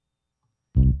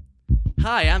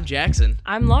Hi, I'm Jackson,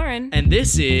 I'm Lauren. and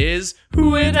this is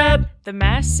Who Is That? The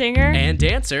Masked Singer And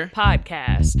Dancer.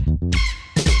 Podcast.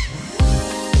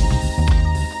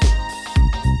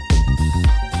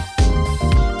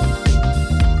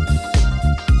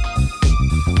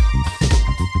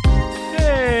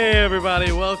 Hey,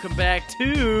 everybody, welcome back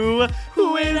to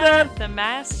Who Is That? The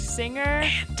Masked Singer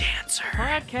And Dancer.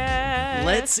 Podcast.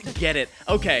 Let's get it.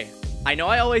 Okay, I know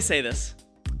I always say this.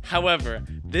 However,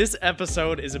 this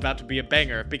episode is about to be a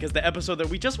banger because the episode that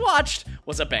we just watched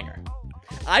was a banger.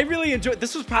 I really enjoyed.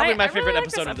 This was probably my favorite really like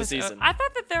this episode of the season. I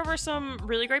thought that there were some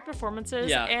really great performances,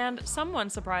 Yeah. and someone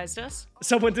surprised us.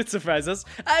 Someone did surprise us.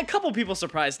 A couple people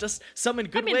surprised us. Some in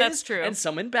good ways, that's true. and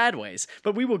some in bad ways.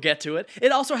 But we will get to it.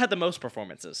 It also had the most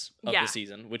performances of Yeah. the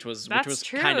season, which was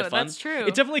True, kind of fun. that's true.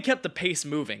 It definitely kept the pace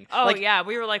moving. Oh, Like, yeah,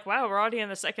 we were like, wow, we're already in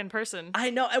the second person. I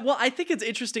know. Well, I think it's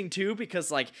interesting too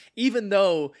because even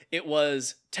though it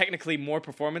was technically more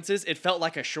performances, it felt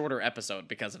like a shorter episode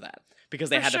because of that. Because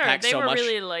they For had sure, to pack they so were much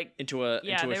really, into a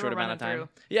they short were amount of time. running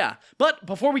Yeah. But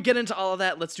before we get into all of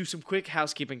that, let's do some quick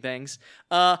housekeeping things.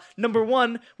 Number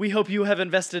one, we hope you have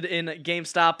invested in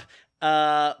GameStop,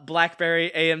 BlackBerry,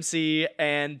 AMC,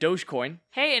 and Dogecoin.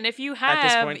 Hey, and if you At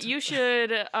this have, point. you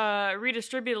should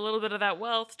redistribute a little bit of that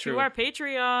wealth True. to our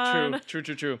Patreon.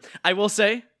 True. I will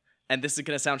say, and this is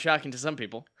going to sound shocking to some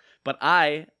people, but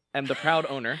I am the proud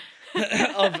owner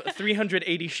of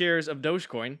 380 shares of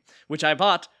Dogecoin, which I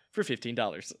bought for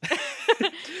 $15.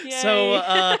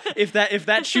 So if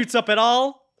that shoots up at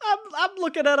all, I'm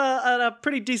looking at a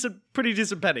pretty decent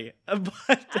penny. But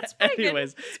That's pretty good.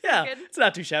 anyways, That's pretty yeah, good. it's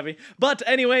not too shabby. But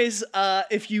anyways,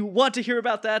 if you want to hear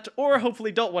about that, or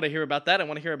hopefully don't want to hear about that and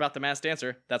want to hear about the Masked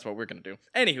Dancer, that's what we're gonna do.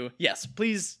 Anywho, yes,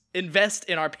 please invest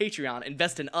in our Patreon,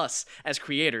 invest in us as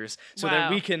creators, so that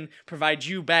Wow. we can provide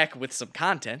you back with some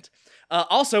content.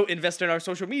 Also, invest in our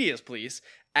social medias, please,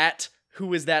 at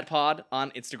Who Is That Pod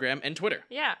on Instagram and Twitter.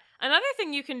 Yeah. Another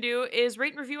thing you can do is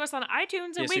rate and review us on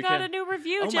iTunes, and Yes, we you got can. a new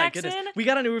review, Oh my Jackson. goodness. We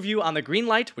got a new review on The Green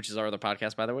Light, which is our other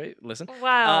podcast, by the way. Listen.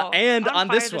 Wow. And on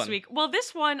fire this one. week. Well,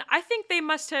 this one, I think they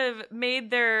must have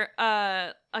made their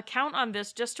account on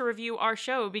this just to review our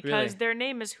show because Really? their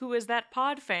name is Who Is That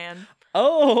Pod Fan.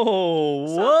 Oh,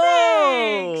 So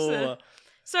whoa. thanks.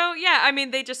 So, yeah, I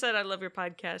mean, they just said, I love your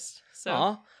podcast. So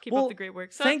Aw. keep Well, up the great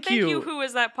work. So thank thank you. you, Who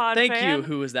Is That Pod Thank Fan. you,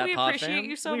 Who Is That we Pod appreciate Fan?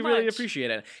 you so we much. really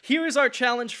appreciate it. Here is our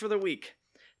challenge for the week.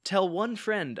 Tell one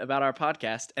friend about our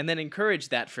podcast and then encourage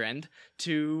that friend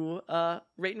to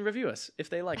rate and review us if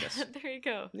they like us. There you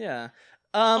go. Yeah.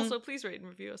 Also, please rate and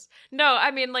review us. No,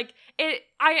 I mean, like,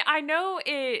 I know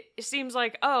it seems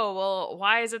like, oh, well,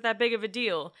 why is it that big of a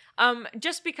deal?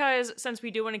 Just because, since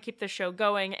we do want to keep the show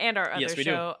going and our other Yes, we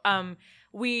do. show,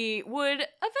 we would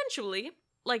eventually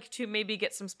like to maybe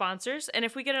get some sponsors. And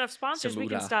if we get enough sponsors, we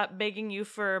can Samuda. stop begging you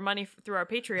for money through our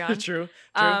Patreon. True.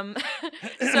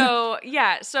 So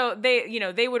yeah, so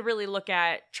they would really look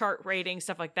at chart ratings,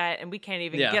 stuff like that, and we can't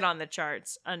even Yeah. get on the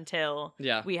charts until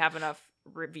Yeah. we have enough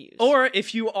reviews. Or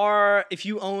if you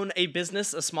own a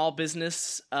business, a small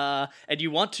business, and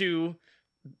you want to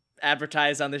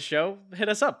advertise on this show, hit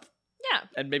us up yeah,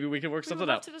 and maybe we can work we would something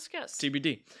love out. to discuss.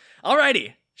 TBD.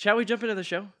 Alrighty. Shall we jump into the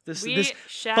show? This We this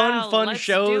shall. fun Let's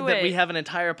show do that we it. have an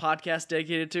entire podcast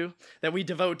dedicated to, that we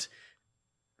devote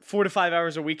 4 to 5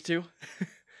 hours a week to.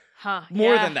 Huh?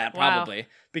 More yeah, than that, wow. probably.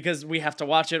 Because we have to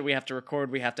watch it, we have to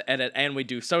record, we have to edit, and we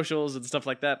do socials and stuff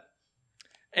like that.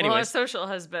 Well, our Anyways. social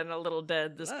has been a little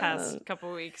dead this past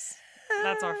couple weeks.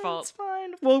 That's our fault. It's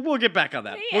fine. We'll get back on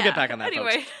that. We'll get Yeah, back on that,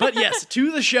 anyway. folks. But yes, to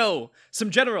the show.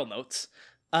 Some general notes.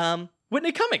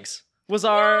 Whitney Cummings was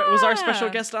our special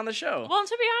Yeah. guest on the show. Well,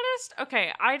 to be honest,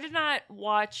 okay, I did not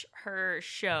watch her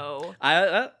show.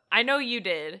 I know you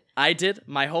did. I did.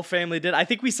 My whole family did. I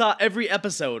think we saw every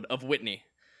episode of Whitney.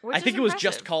 Which I think is it was impressive.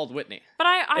 just called Whitney. But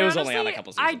I It was honestly, only on a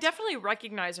couple I seasons. definitely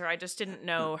recognize her. I just didn't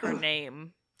know her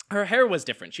name. Her hair was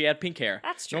different. She had pink hair.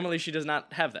 That's true. Normally she does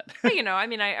not have that. But I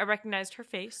mean, I recognized her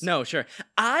face. No, sure.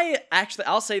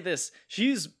 I'll say this.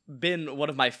 She's been one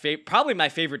of my probably my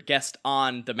favorite guest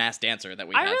on The Masked Dancer that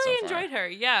we've I had really so far. enjoyed her.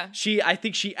 Yeah. I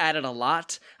think she added a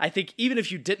lot. I think even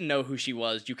if you didn't know who she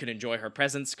was, you could enjoy her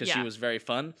presence because she Yeah. was very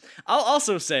fun. I'll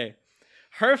also say,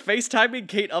 her FaceTiming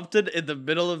Kate Upton in the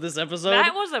middle of this episode.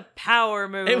 That was a power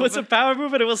move. It was a power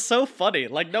move and it was so funny.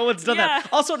 Like, no one's done that. Yeah.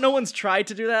 Also, no one's tried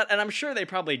to do that, and I'm sure they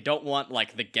probably don't want,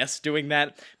 like, the guest doing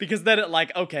that, because then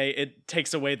it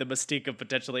takes away the mystique of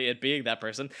potentially it being that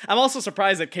person. I'm also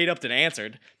surprised that Kate Upton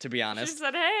answered, to be She honest.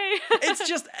 said, "Hey." It's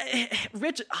just,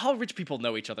 all rich people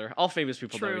know each other. All famous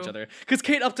people know True. each other. Because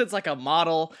Kate Upton's like a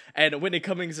model, and Whitney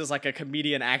Cummings is like a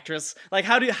comedian actress. Like,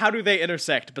 how do they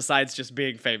intersect besides just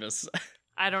being famous?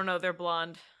 I don't know. They're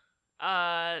blonde.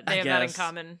 they have that in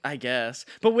common. I guess.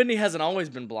 But Whitney hasn't always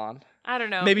been blonde. I don't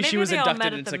know. Maybe she was they all inducted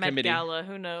met into at the Met committee. Gala.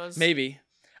 Who knows? Maybe.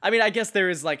 I mean, I guess there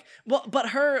is like, well, but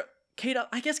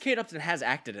I guess Kate Upton has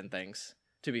acted in things,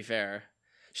 to be fair.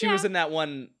 She was in that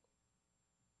one,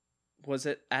 was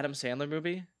it Adam Sandler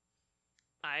movie?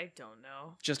 I don't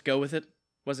know. Just Go With It?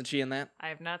 Wasn't she in that? I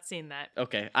have not seen that.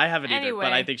 Okay, I haven't either,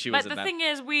 but I think she was in that. But the thing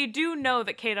is, we do know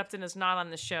that Kate Upton is not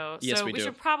on the show, Yes, so we do.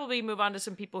 should probably move on to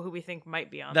some people who we think might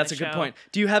be on That's the a show. good point.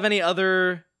 Do you have any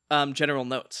other general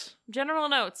notes? General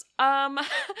notes. At one point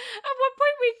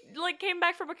we came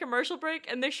back from a commercial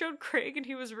break and they showed Craig and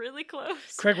he was really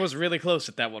close. Craig was really close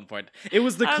at that one point. It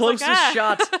was the I was closest like, ah.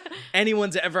 shot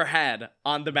anyone's ever had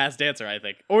on The Masked Dancer, I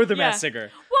think, or The Masked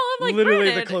Singer. Well, like, Literally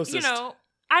granted, the closest. You know,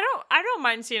 I don't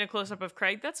mind seeing a close up of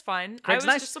Craig. That's fine. Craig's I was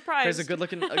nice. just surprised. Craig's a good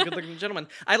looking gentleman.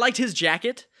 I liked his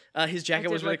jacket. His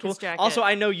jacket was really cool. Also,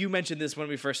 I know you mentioned this when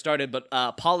we first started, but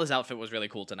Paula's outfit was really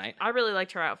cool tonight. I really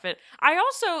liked her outfit.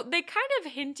 They kind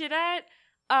of hinted at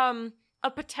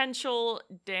a potential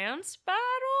dance battle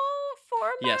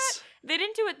format. Yes. They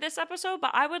didn't do it this episode,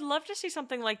 but I would love to see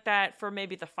something like that for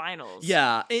maybe the finals.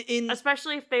 Yeah,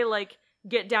 especially if they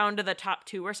get down to the top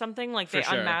 2 or something, like they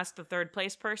unmask the third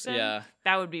place person. Yeah.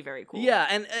 That would be very cool. Yeah,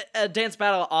 and a dance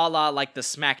battle a la like the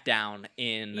SmackDown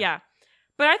in Yeah.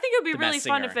 But I think it would be The really Masked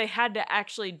fun Singer. if they had to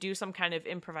actually do some kind of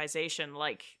improvisation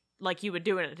like you would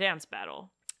do in a dance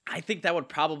battle. I think that would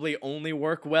probably only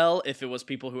work well if it was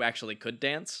people who actually could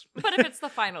dance. But if it's the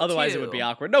final Otherwise, two, it would be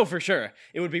awkward. No, for sure.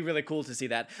 It would be really cool to see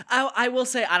that. I will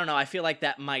say, I don't know, I feel like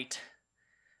that might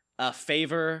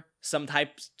favor some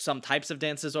types of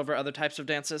dances over other types of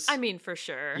dances. I mean, for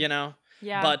sure. You know?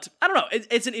 Yeah. But, I don't know,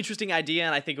 it's an interesting idea,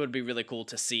 and I think it would be really cool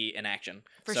to see in action.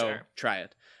 For so, sure. try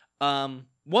it.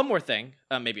 One more thing,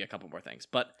 maybe a couple more things,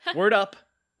 but Word Up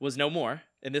was no more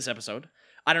in this episode.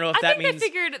 I don't know if that means they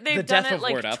figured they've the done death it of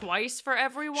like Word Up. twice for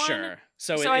everyone. Sure.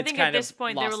 So I it's think kind at this of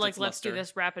point they were lost like, its let's do luster.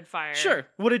 this rapid fire. Sure.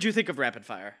 What did you think of rapid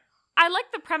fire? I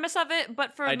like the premise of it,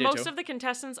 but for I did most too. of the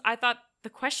contestants, I thought the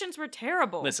questions were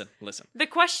terrible. Listen. The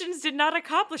questions did not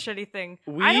accomplish anything.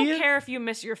 We- I don't care if you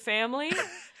miss your family.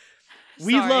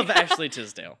 We Sorry. love Ashley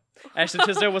Tisdale. Ashley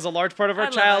Tisdale was a large part of I our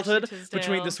love childhood. Ashley Tisdale.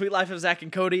 Between The Sweet Life of Zack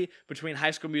and Cody, between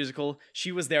High School Musical,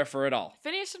 she was there for it all.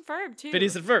 Phineas and Ferb, too.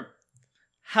 Phineas and Ferb.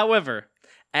 However,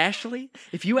 Ashley,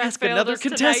 if you ask failed another us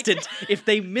tonight. contestant if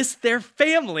they miss their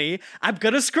family, I'm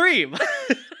gonna scream.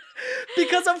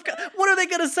 Because what are they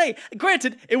gonna say?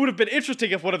 Granted, it would have been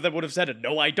interesting if one of them would have said,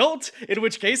 "No, I don't." In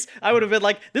which case, I would have been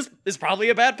like, "This is probably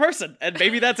a bad person," and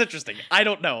maybe that's interesting. I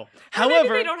don't know. Or However,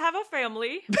 maybe they don't have a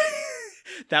family.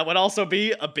 that would also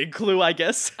be a big clue, I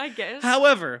guess. I guess.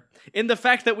 However, in the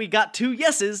fact that we got 2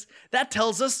 yeses, that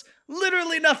tells us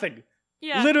literally nothing.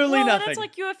 Yeah. Literally well, nothing. That's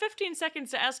like you have 15 seconds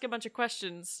to ask a bunch of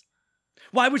questions.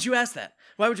 Why would you ask that?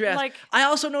 Why would you ask? Like- I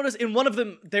also noticed in one of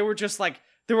them, there were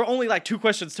only like 2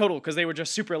 questions total because they were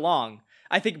just super long.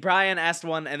 I think Brian asked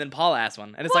one and then Paula asked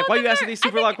one. And it's like, why are you asking these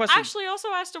super long questions? Ashley also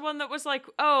asked one that was like,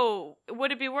 oh,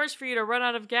 would it be worse for you to run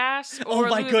out of gas Oh or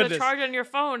my lose goodness. the charge on your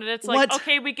phone? And it's like, What?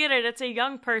 okay, we get it. It's a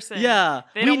young person. Yeah,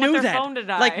 They we don't knew want their that. phone to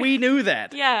die. Like, we knew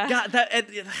that. Yeah. God,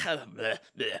 bleh,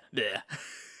 bleh.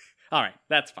 All right,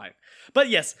 that's fine. But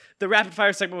yes, the rapid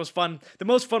fire segment was fun. The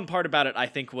most fun part about it, I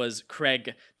think, was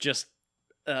Craig just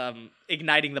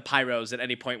igniting the pyros at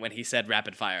any point when he said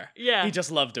rapid fire. Yeah. He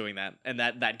just loved doing that, and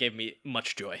that gave me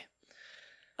much joy.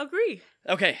 Agree.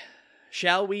 Okay,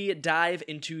 shall we dive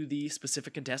into the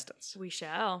specific contestants? We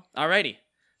shall. Alrighty.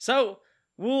 So,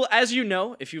 we'll, as you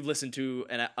know, if you've listened to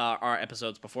our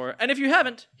episodes before, and if you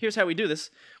haven't, here's how we do this.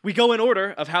 We go in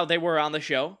order of how they were on the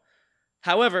show.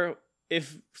 However,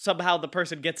 if somehow the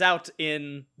person gets out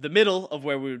in the middle of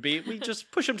where we would be, we just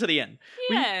push them to the end.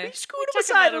 Yeah. We scoot We them talk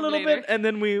aside about a 'em little later. bit, and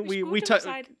then we scoot 'em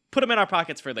aside. put them in our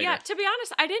pockets for later. Yeah, to be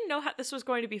honest, I didn't know how this was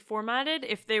going to be formatted,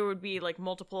 if there would be like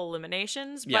multiple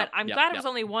eliminations, but I'm glad it was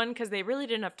only one because they really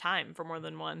didn't have time for more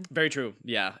than one. Very true.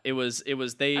 Yeah, it was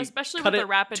they Especially cut with it the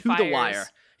rapid to the fires. wire.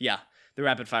 Yeah, the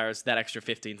rapid fires. That extra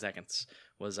 15 seconds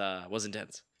was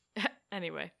intense.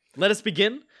 Anyway, Let us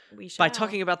begin we shall. by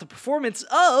talking about the performance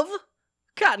of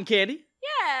Cotton Candy.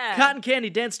 Yeah. Cotton Candy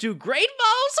danced to Great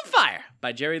Balls of Fire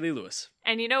by Jerry Lee Lewis.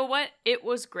 And you know what? It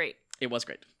was great. It was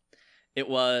great. It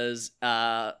was,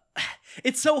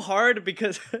 it's so hard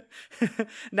because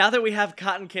now that we have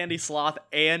Cotton Candy Sloth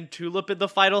and Tulip in the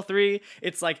final 3,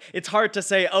 it's like, it's hard to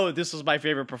say, oh, this was my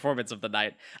favorite performance of the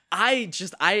night. I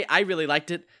really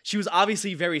liked it. She was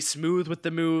obviously very smooth with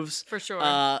the moves. For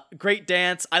sure. Great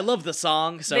dance. I love the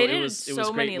song, so they it did was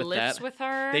so great many with lifts that. with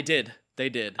her. They did.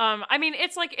 I mean,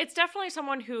 it's definitely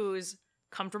someone who's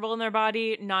comfortable in their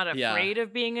body, not Yeah. afraid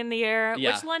of being in the air,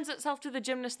 Yeah. which lends itself to the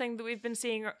gymnast thing that we've been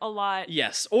seeing a lot.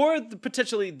 Yes, or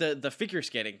potentially the figure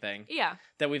skating thing Yeah.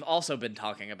 that we've also been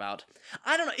talking about.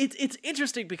 I don't know. It's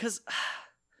interesting because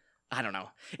I don't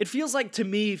know. It feels like to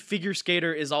me figure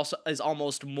skater is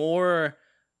almost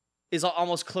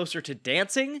closer to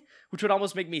dancing, which would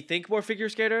almost make me think more figure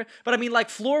skater. But I mean, like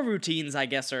floor routines, I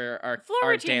guess are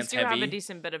Floor routines dance do heavy. have a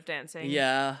decent bit of dancing.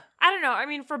 Yeah, I don't know. I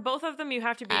mean, for both of them, you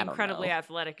have to be I don't incredibly know.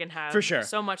 athletic and have For sure.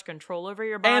 so much control over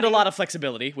your body. and a lot of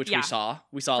flexibility, which Yeah. we saw.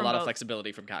 We saw a From lot of both.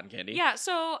 flexibility from Cotton Candy. Yeah,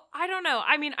 so I don't know.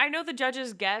 I mean, I know the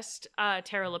judges guessed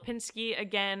Tara Lipinski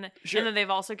again, Sure. and then they've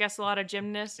also guessed a lot of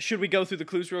gymnasts. Should we go through the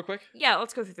clues real quick? Yeah,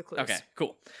 let's go through the clues. Okay,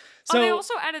 cool. Oh, So they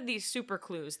also added these super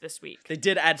clues this week. they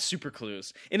did add super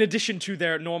clues in addition to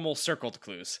their normal circled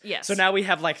clues. Yes. So now we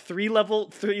have like three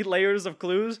layers of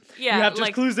clues. Yeah, You have just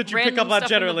like clues that you pick random up on stuff in the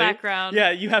generally. background.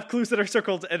 Yeah, you have clues that are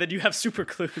circled, and then you have super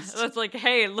clues. That's like,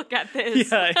 hey, look at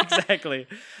this. Yeah, exactly.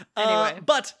 Anyway.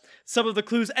 But some of the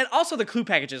clues, and also the clue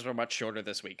packages were much shorter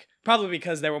this week. Probably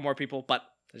because there were more people, but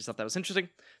I just thought that was interesting.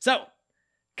 So,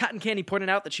 Cotton Candy pointed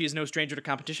out that she is no stranger to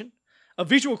competition. A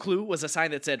visual clue was a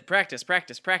sign that said practice,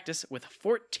 practice, practice with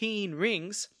 14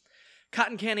 rings.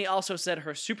 Cotton Candy also said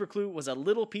her super clue was a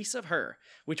little piece of her,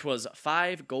 which was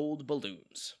 5 gold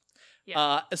balloons.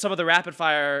 Yeah. Some of the rapid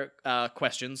fire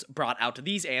questions brought out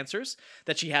these answers: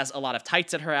 that she has a lot of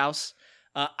tights at her house,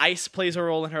 ice plays a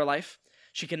role in her life,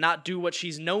 she cannot do what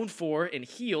she's known for in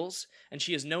heels, and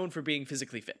she is known for being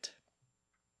physically fit.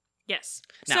 Yes.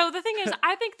 Now- So the thing is,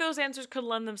 I think those answers could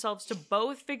lend themselves to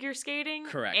both figure skating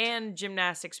Correct. and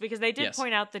gymnastics, because they did Yes.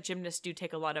 point out that gymnasts do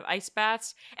take a lot of ice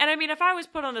baths. And I mean, if I was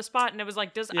put on the spot and it was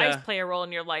like, does Yeah. ice play a role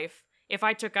in your life? If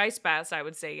I took ice baths, I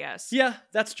would say yes. Yeah,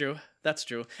 that's true. That's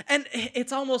true. And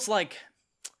it's almost like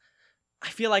I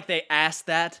feel like they asked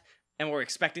that and were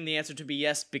expecting the answer to be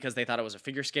yes because they thought it was a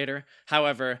figure skater.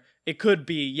 However, it could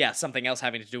be, yeah, something else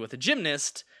having to do with a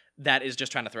gymnast that is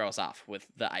just trying to throw us off with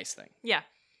the ice thing. Yeah.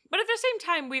 But at the same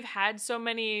time, we've had so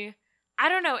many. I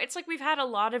don't know. It's like we've had a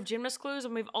lot of gymnast clues,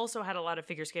 and we've also had a lot of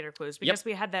figure skater clues because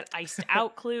we had that iced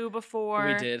out clue before.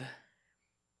 We did.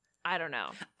 I don't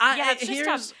know. I, Yeah, it's just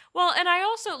here's- tough. Well, and I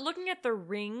also, looking at the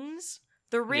rings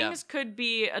could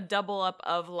be a double up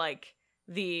of like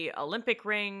the Olympic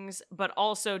rings, but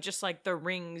also just like the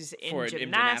rings in for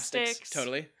gymnastics.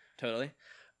 Totally.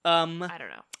 I don't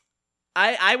know.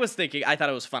 I was thinking, I thought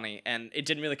it was funny, and it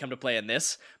didn't really come to play in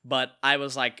this, but I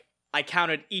was like, I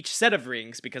counted each set of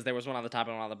rings because there was one on the top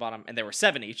and one on the bottom, and there were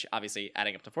 7 each, obviously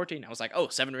adding up to 14. I was like, oh,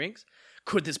 7 rings?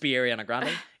 Could this be Ariana Grande?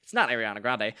 It's not Ariana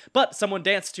Grande, but someone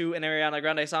danced to an Ariana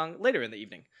Grande song later in the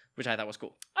evening, which I thought was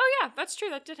cool. Oh yeah, that's true.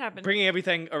 That did happen. Bringing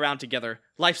everything around together,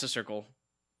 life's a circle,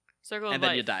 Circle of and life.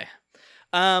 then you die.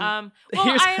 Well,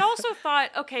 here's- I also thought,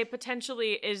 okay,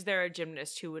 potentially, is there a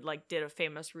gymnast who would like did a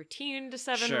famous routine to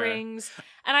 7 Sure. rings?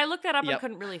 And I looked that up Yep. and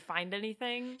couldn't really find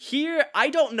anything. Here, I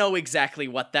don't know exactly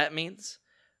what that means.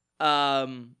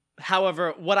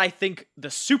 However, what I think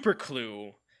the super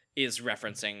clue is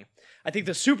referencing, I think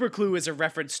the super clue is a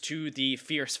reference to the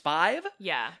Fierce Five,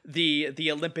 Yeah.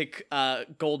 the Olympic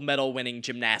gold medal winning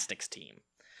gymnastics team.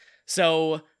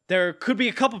 So there could be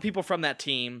a couple people from that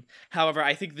team. However,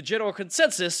 I think the general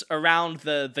consensus around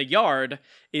the yard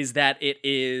is that it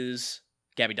is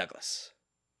Gabby Douglas.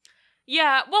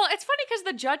 Yeah, well, it's funny because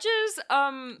the judges,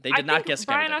 They did not I think guess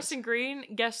Gabby Brian Douglas. Austin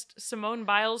Green guessed Simone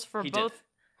Biles for He did. both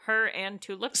her and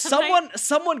Tulip tonight.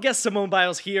 Someone guessed Simone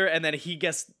Biles here, and then he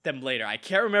guessed them later. I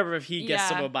can't remember if he guessed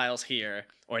Yeah. Simone Biles here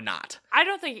or not. I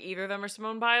don't think either of them are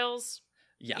Simone Biles,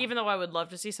 Yeah, even though I would love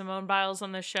to see Simone Biles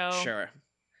on this show. sure.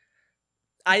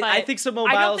 I But think Simone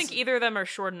I Biles. don't think either of them are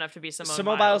short enough to be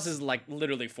Simone Biles is like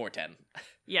literally 4'10".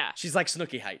 Yeah, She's like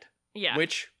Snooki height, yeah.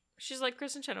 which She's like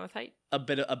Kristen Chenoweth height. a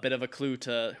bit of a clue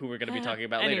to who we're going to be talking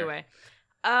about later. Anyway,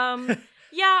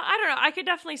 yeah, I don't know. I could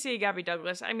definitely see Gabby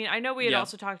Douglas. I mean, I know we had Yeah.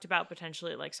 also talked about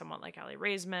potentially like someone like Allie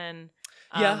Raisman.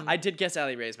 Yeah, I did guess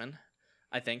Allie Raisman.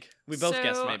 I think we both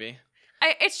guessed so- maybe.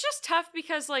 It's just tough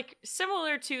because, like,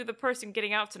 similar to the person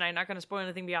getting out tonight, not going to spoil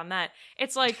anything beyond that.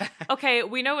 It's like, okay,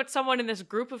 we know it's someone in this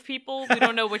group of people. We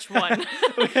don't know which one.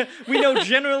 We know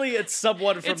generally it's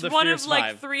someone from It's the one Fierce of like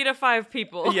Five. 3 to 5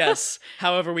 people. Yes.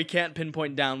 However, we can't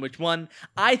pinpoint down which one.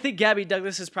 I think Gabby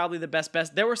Douglas is probably the best.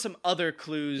 There were some other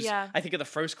clues, Yeah. I think, of the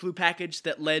first clue package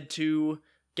that led to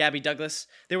Gabby Douglas.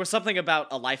 There was something about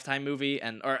a Lifetime movie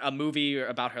or a movie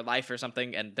about her life or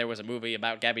something, and there was a movie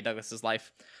about Gabby Douglas's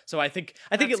life. So I think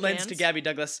That it lends to scans. Gabby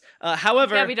Douglas.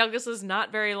 However, Gabby Douglas is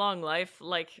not very long life,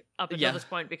 like, up until Yeah. this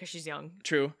point because she's young.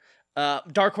 true.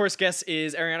 Dark horse guess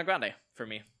is Ariana Grande for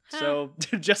me. So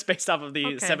just based off of the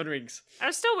Okay. 7 rings.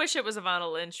 I still wish it was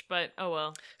Ivana Lynch, but oh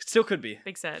well. Still could be.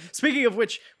 Big sad. Speaking of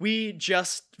which, we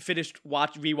just finished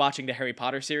rewatching the Harry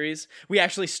Potter series. We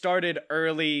actually started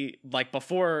early, like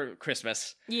before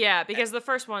Christmas. Yeah, because the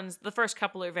first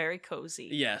couple are very cozy.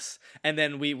 Yes. And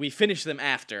then we finished them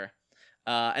after.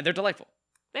 And they're delightful.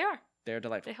 They are. They're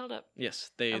delightful. They held up. Yes,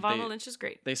 they Ivana Lynch is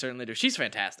great. They certainly do. She's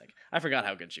fantastic. I forgot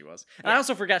how good she was. And Yeah. I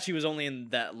also forgot she was only in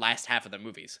the last half of the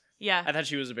movies. Yeah. I thought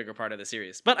she was a bigger part of the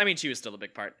series. But I mean, she was still a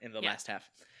big part in the Yeah. last half.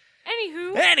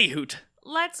 Anywho, Anyhoot.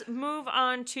 let's move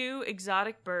on to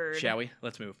Exotic Bird. Shall we?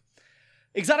 Let's move.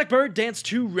 Exotic Bird Dance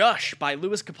to Rush by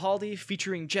Louis Capaldi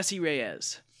featuring Jessie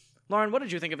Reyes. Lauren, what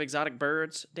did you think of Exotic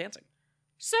Bird's dancing?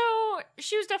 So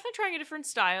she was definitely trying a different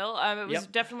style. It was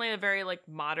Yep. definitely a very like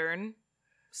modern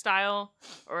style,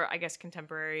 or I guess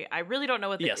contemporary. I really don't know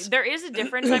what Yes. there is a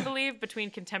difference, I believe,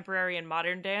 between contemporary and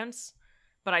modern dance,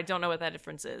 but I don't know what that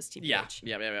difference is. TBH.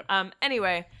 Yeah.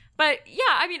 Anyway, but yeah,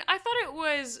 I mean, I thought it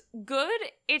was good.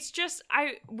 It's just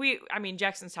I mean,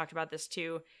 Jackson's talked about this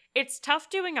too. It's tough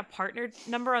doing a partnered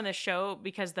number on this show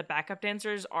because the backup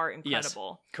dancers are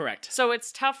incredible. Correct. So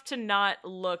it's tough to not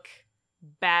look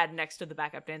bad next to the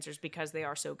backup dancers because they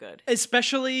are so good.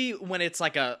 Especially when it's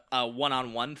like a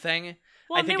one-on-one thing.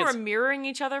 Well, I and they think were it's- mirroring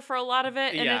each other for a lot of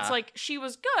it, and Yeah. it's like she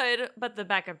was good, but the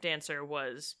backup dancer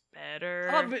was better.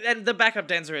 And the backup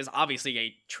dancer is obviously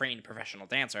a trained professional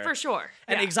dancer. For sure.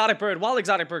 And yeah. Exotic Bird, while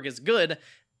Exotic Bird is good,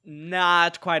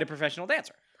 not quite a professional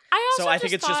dancer. I also So I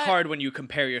think it's just thought- hard when you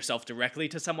compare yourself directly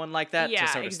to someone like that yeah, to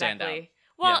sort of stand out. exactly.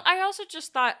 Well, Yeah. I also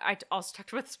just thought I also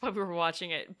talked about this while we were watching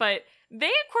it, but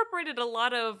they incorporated a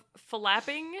lot of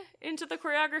flapping into the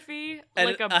choreography, And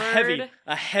like a bird.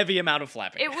 a heavy amount of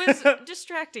flapping. It was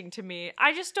distracting to me.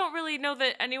 I just don't really know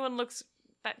that anyone looks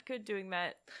that good doing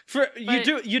that. For but-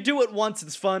 you do it once,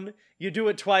 it's fun. You do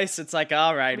it twice, it's like,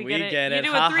 all right, we get it. You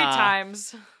do ha it 3 ha.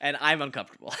 times. And I'm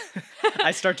uncomfortable. I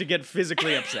start to get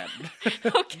physically upset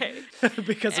Okay.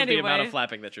 because of the amount Anyway. of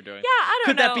flapping that you're doing. Yeah, I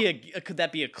don't know. Could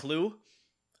that be a clue?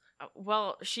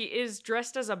 Well, she is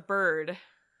dressed as a bird.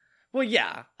 Well,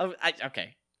 yeah.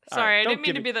 Okay. All Sorry, right, I don't didn't mean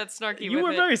give to me- be that snarky You with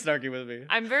were it. very snarky with me.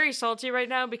 I'm very salty right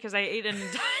now because I ate an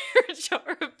entire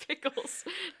jar of pickles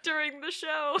during the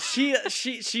show.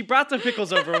 She brought the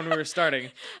pickles over when we were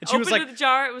starting, and she was Opened like, the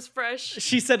jar, it was fresh.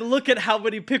 she said, "Look at how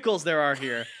many pickles there are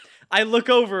here." I look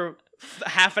over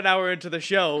half an hour into the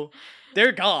show,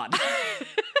 they're gone.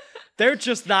 They're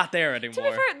just not there To be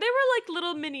anymore. fair, they were like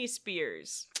little mini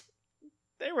spears.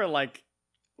 They were like,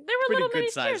 They were Pretty little mini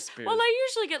good-sized spears. spears. Well, I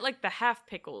usually get like the half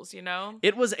pickles, you know?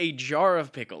 it was a jar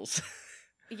of pickles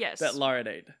Yes, that Laura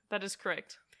ate. that is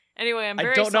correct. Anyway, I'm I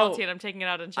very don't know- salty and I'm taking it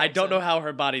out on Jackson. I don't know how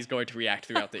her body's going to react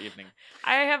throughout the evening.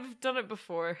 I have done it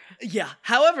before. Yeah.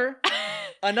 However,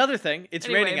 another thing, it's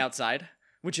Anyway. raining outside,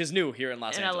 which is new here in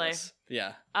Los In LA. Angeles.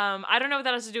 Yeah. I don't know what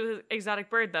that has to do with Exotic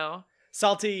Bird though.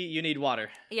 Salty, you need water.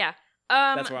 Yeah.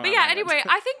 That's where But my yeah, mind went. anyway,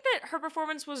 I think that her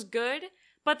performance was good,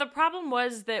 but the problem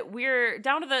was that we're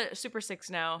down to the Super 6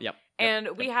 now. Yep.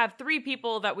 And we have 3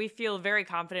 people that we feel very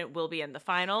confident will be in the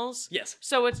finals. Yes.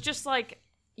 So it's just like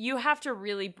you have to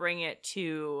really bring it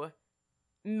to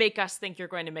make us think you're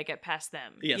going to make it past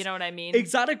them. Yes. You know what I mean?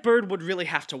 Exotic Bird would really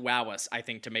have to wow us, I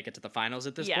think, to make it to the finals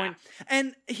at this Yeah. point.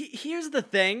 And here's the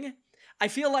thing. I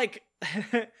feel like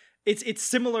it's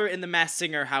similar in The Masked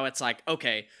Singer, how it's like,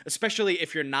 okay, especially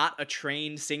if you're not a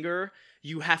trained singer,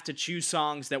 you have to choose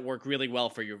songs that work really well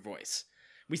for your voice.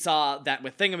 We saw that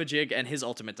with Thingamajig and his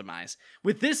ultimate demise.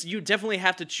 With this, you definitely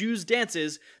have to choose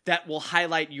dances that will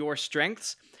highlight your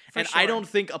strengths. And I sure. don't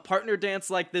think a partner dance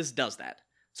like this does that.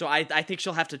 So I think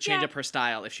she'll have to change Yeah. up her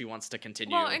style if she wants to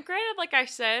continue. Well, and granted, like I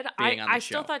said, being on the I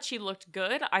still show. thought she looked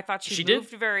good. I thought she She did. moved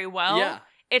very well. Yeah.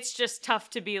 It's just tough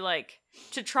to be like,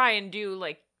 to try and do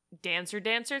like dancer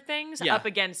things Yeah. up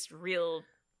against real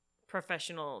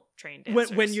professional trained when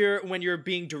dancers. when you're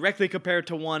being directly compared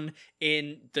to one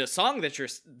in the song that you're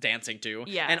dancing to,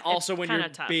 Yeah, and also it's when you're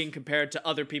kinda tough. being compared to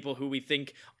other people who we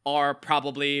think are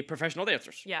probably professional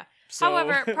dancers. Yeah. So,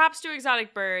 However, props to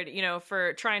Exotic Bird,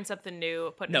 for trying something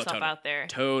new, putting No, herself totally. out there.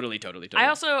 totally.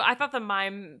 I thought the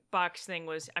mime box thing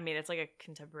was, I mean, it's like a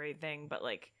contemporary thing, but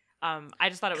like, I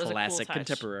just thought it was classic a cool touch.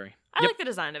 contemporary. I Yep, like the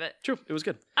design of it. true. It was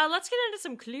good. Let's get into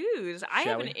some clues. I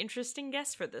Shall have we? an interesting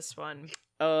guess for this one.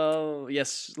 Oh,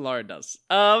 yes, Laura does.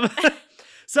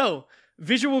 So,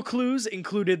 visual clues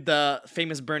included the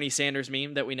famous Bernie Sanders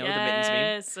meme that we know, the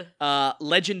Mittens meme. Yes.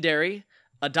 Legendary,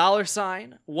 a dollar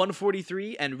sign,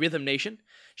 143, and Rhythm Nation.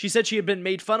 She said she had been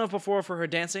made fun of before for her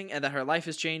dancing and that her life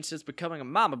has changed since becoming a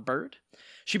mama bird.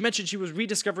 She mentioned she was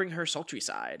rediscovering her sultry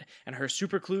side, and her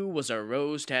super clue was a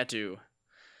rose tattoo.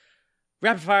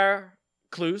 Rapid fire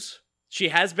clues. She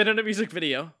has been in a music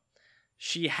video.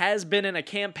 She has been in a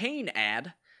campaign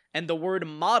ad, and the word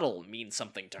model means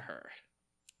something to her.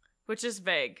 Which is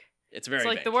vague. It's very It's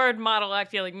like vague. the word model, I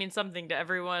feel like, means something to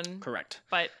everyone. Correct.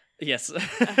 But Yes.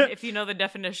 if you know the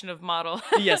definition of model.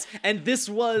 Yes, and this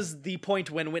was the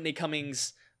point when Whitney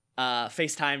Cummings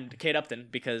FaceTimed Kate Upton,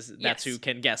 because that's Yes. who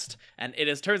Ken guessed. And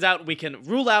turns out we can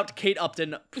rule out Kate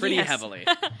Upton pretty Yes. heavily.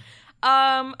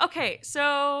 Okay, so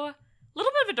a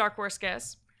little bit of a dark horse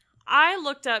guess. I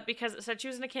looked up, because it said she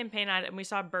was in a campaign ad and we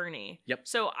saw Bernie. Yep.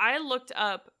 So I looked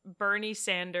up Bernie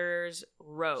Sanders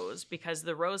rose, because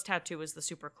the rose tattoo was the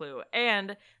super clue.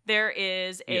 And there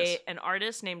is Yes. an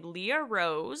artist named Leah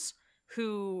Rose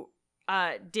who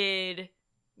did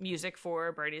music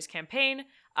for Bernie's campaign.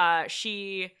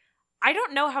 I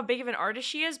don't know how big of an artist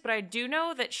she is, but I do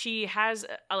know that she has,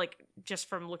 just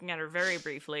from looking at her very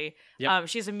briefly, Yep.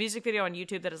 she has a music video on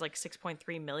YouTube that has like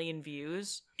 6.3 million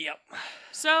views. Yep.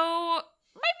 So,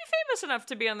 might be famous enough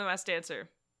to be on The Masked Dancer.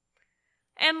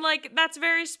 And, like, that's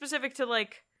very specific to,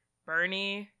 like,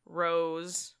 Bernie,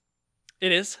 Rose,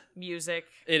 It is. music.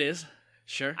 It is.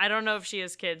 Sure. I don't know if she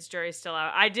has kids. Jury's still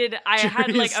out. I had,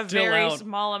 Jury's like, a still very out.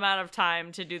 small amount of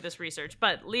time to do this research.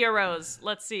 But Leah Rose,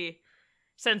 let's see.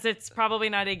 Since it's probably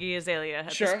not Iggy Azalea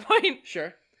at Sure. this point.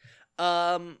 Sure.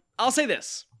 I'll say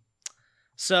this.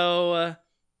 So,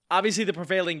 obviously the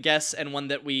prevailing guess, and one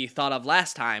that we thought of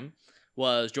last time,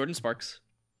 was Jordan Sparks.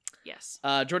 Yes.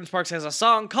 Jordan Sparks has a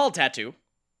song called Tattoo.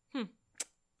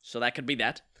 So that could be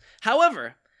that.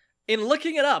 However, in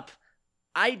looking it up,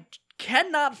 I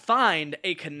cannot find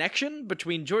a connection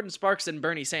between Jordan Sparks and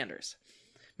Bernie Sanders.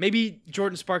 Maybe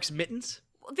Jordan Sparks mittens?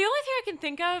 The only thing I can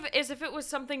think of is if it was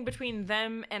something between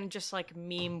them and just, like,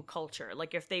 meme culture.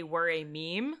 Like, if they were a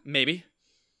meme. Maybe.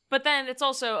 But then it's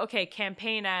also, okay,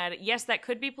 campaign ad. Yes, that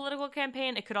could be political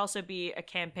campaign. It could also be a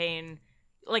campaign.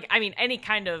 Like, I mean, any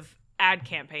kind of ad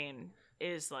campaign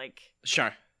is, like,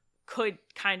 Sure. could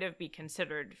kind of be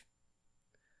considered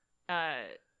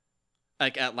Like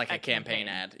a campaign campaign.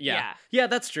 ad. Yeah. Yeah. Yeah,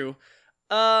 that's true.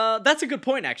 That's a good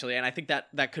point, actually, and I think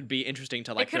that could be interesting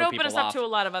to, like, it could throw open people us up off. to a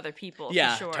lot of other people,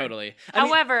 Yeah, for sure. totally. I mean,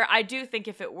 However, I do think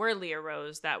if it were Leah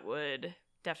Rose, that would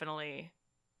definitely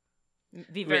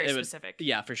be very it would- specific.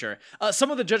 yeah, for sure. Some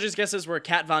of the judges' guesses were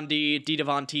Kat Von D, Dita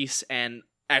Von Teese, and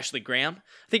Ashley Graham.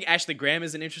 I think Ashley Graham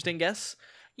is an interesting guess.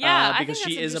 Yeah, I because think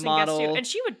that's she an is a interesting guess, model. too. And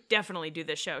she would definitely do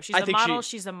this show. She's I a think model,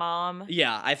 she's a mom.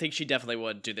 Yeah, I think she definitely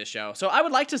would do this show. So I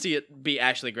would like to see it be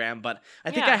Ashley Graham, but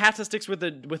I think Yeah. I have to stick with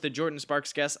the Jordan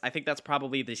Sparks guess. I think that's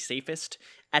probably the safest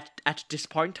at this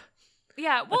point.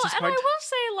 Yeah, well, this and I point. will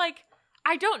say, like,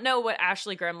 I don't know what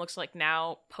Ashley Graham looks like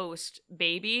now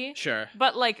post-baby. Sure.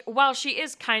 But, like, while she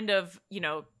is kind of,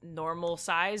 normal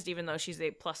sized, even though she's a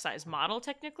plus size model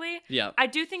technically, Yeah. I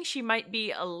do think she might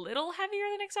be a little heavier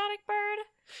than Exotic Bird.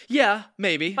 Yeah,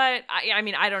 maybe. But, I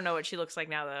mean, I don't know what she looks like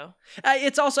now, though.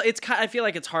 It's also I feel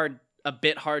like it's a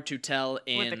bit hard to tell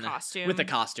in With the costume. With the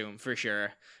costume, for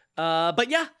sure. But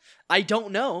yeah, I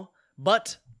don't know,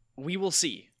 but we will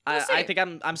see. We'll I see. think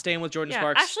I'm staying with Jordan Yeah,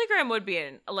 Sparks. Ashley Graham would be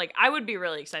I would be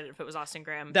really excited if it was Austin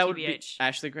Graham. that TBH. would be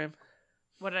Ashley Graham.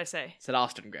 What did I say? I said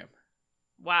Austin Graham.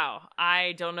 Wow,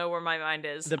 I don't know where my mind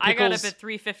is. The I got up pickles- at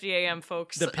 3:50 a.m.,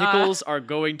 folks. The pickles are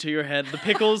going to your head. The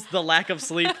pickles, the lack of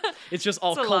sleep. It's just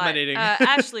all It's a lot. culminating.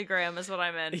 Ashley Graham is what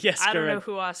I meant. Yes, I don't know correct.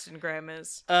 who Austin Graham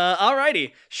is.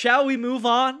 Alrighty. Shall we move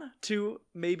on to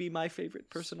maybe my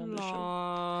favorite person on the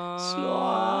show?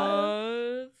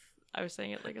 Sloth. I was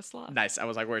saying it like a sloth. Nice. I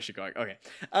was like, where's she going? Okay.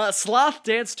 Sloth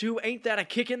Dance 2 Ain't That a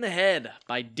Kick in the Head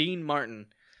by Dean Martin.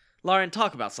 Lauren,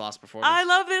 talk about Sloth's performance. I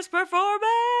love this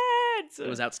performance. It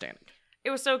was outstanding. It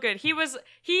was so good. He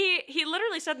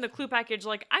literally said in the clue package,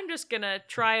 like, I'm just gonna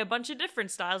try a bunch of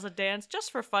different styles of dance just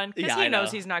for fun, because Yeah, he I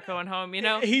knows know. he's not going home, you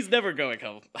know? He's never going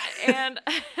home. And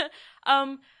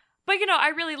but I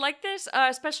really liked this,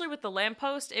 especially with the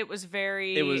lamppost. It was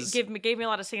very gave me a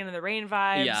lot of Singing in the Rain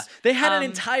vibes. Yeah. They had an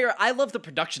entire I love the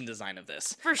production design of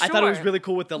this. For I thought it was sure. really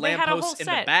cool with the They had a lampposts whole in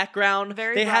the set. background.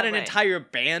 Very they had an Broadway. entire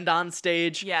band on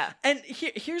stage. Yeah. And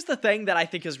here's the thing that I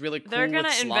think is really cool They're gonna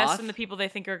with invest Sloth. in the people they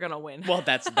think are gonna win. Well,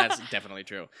 that's definitely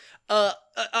true.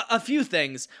 A few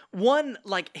things. One,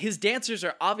 like, his dancers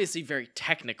are obviously very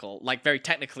technical, like very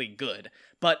technically good,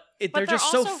 but they're just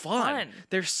so also fun.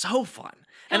 They're so fun.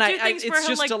 He'll and do things it's where he'll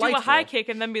just like delightful. do a high kick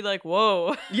and then be like,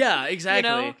 "Whoa!" Yeah, exactly.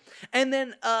 know? And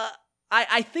then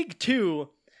I think too,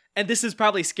 and this is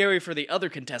probably scary for the other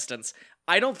contestants.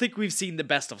 I don't think we've seen the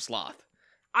best of Sloth.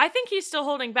 I think he's still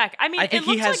holding back. I mean, I think it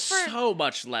he looks has like for so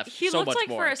much left. he so looked much like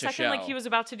more for a to second show. like he was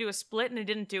about to do a split and he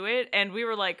didn't do it, and we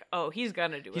were like, "Oh, he's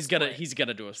gonna do a He's split.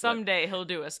 gonna do a split. Someday he'll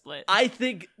do a split." I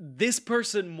think this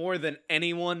person more than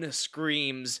anyone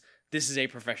screams this is a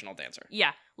professional dancer.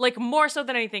 Yeah, like more so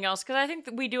than anything else, because I think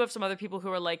that we do have some other people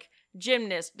who are like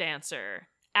gymnast dancer,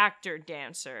 actor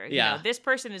dancer. Yeah. You know, this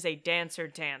person is a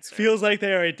dancer. Feels like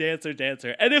they are a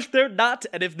dancer. And if they're not,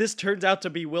 and if this turns out to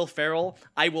be Will Ferrell,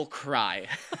 I will cry.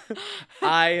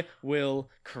 I will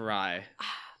cry.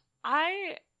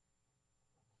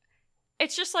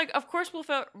 It's just like, of course,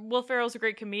 Will Ferrell's a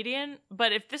great comedian,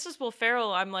 but if this is Will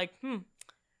Ferrell, I'm like,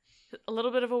 a little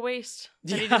bit of a waste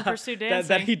that he didn't pursue dancing.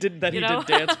 that he did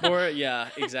dance more. Yeah,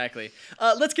 exactly.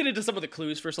 Let's get into some of the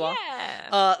clues for Sloth.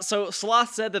 Yeah. So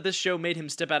Sloth said that this show made him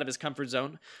step out of his comfort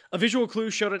zone. A visual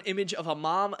clue showed an image of a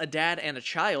mom, a dad, and a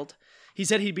child. He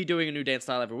said he'd be doing a new dance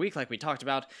style every week, like we talked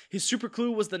about. His super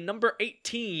clue was the number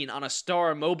 18 on a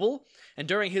Star Mobile, and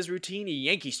during his routine,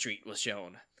 Yankee Street was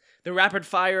shown. The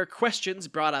rapid-fire questions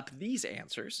brought up these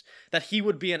answers. That he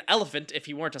would be an elephant if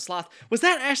he weren't a sloth. Was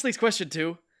that Ashley's question,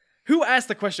 too? Who asked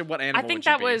the question, what animal I think would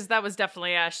you be? that was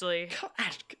definitely Ashley.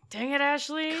 Dang it,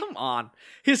 Ashley. Come on.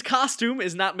 His costume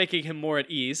is not making him more at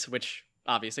ease, which,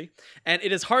 obviously. And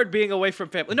it is hard being away from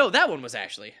family. No, that one was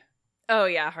Ashley. Oh,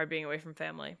 yeah, hard being away from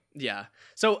family. Yeah.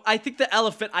 So I think the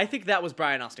elephant, that was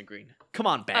Brian Austin Green. Come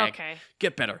on, Bag. Okay.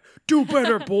 Get better. Do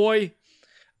better, boy.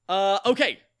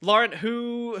 Okay. Lauren,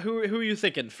 who are you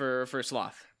thinking for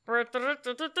Sloth?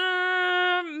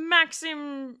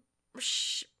 Maxim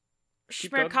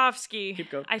Shmerkovsky.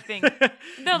 Keep going. I think.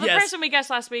 No, the person we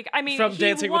guessed last week. I mean, from he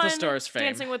Dancing with the won Stars fame.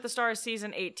 Dancing with the Stars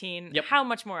season 18. Yep. How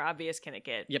much more obvious can it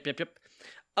get? Yep.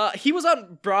 He was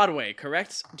on Broadway,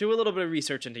 correct? Do a little bit of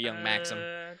research into young Maxim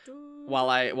while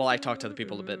I talk to the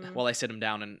people a bit, while I sit him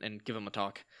down and give him a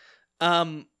talk.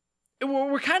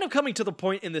 We're kind of coming to the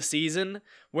point in the season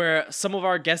where some of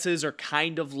our guesses are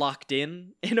kind of locked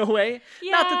in a way.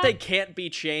 Yeah. Not that they can't be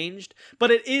changed,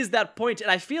 but it is that point, and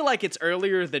I feel like it's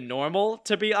earlier than normal,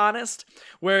 to be honest,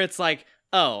 where it's like,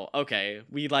 oh, okay,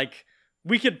 we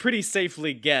could pretty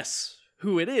safely guess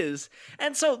who it is.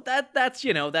 And so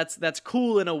that's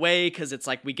cool in a way, because it's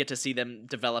like we get to see them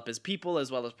develop as people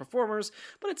as well as performers,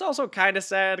 but it's also kind of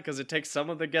sad because it takes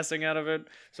some of the guessing out of it.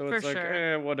 So it's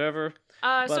whatever.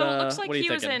 So it looks like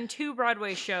he was in 2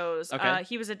 Broadway shows. Okay.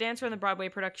 He was a dancer in the Broadway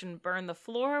production Burn the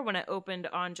Floor when it opened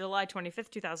on July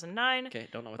 25th, 2009. Okay,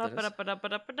 don't know what that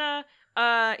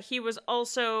is. He was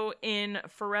also in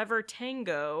Forever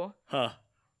Tango. Huh.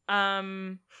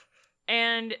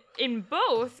 And in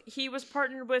both, he was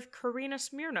partnered with Karina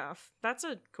Smirnoff. That's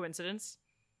a coincidence.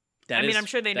 I'm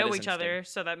sure they know each other,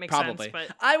 so that makes sense. But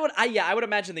I would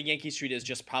imagine the Yankee Street is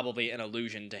just probably an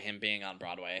allusion to him being on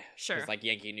Broadway. Sure. It's like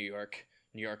Yankee New York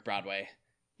Broadway.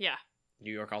 Yeah.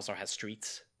 New York also has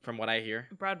streets, from what I hear.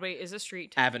 Broadway is a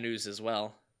street. Avenues as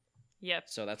well. Yep.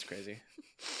 So that's crazy.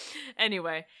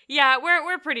 Anyway, yeah,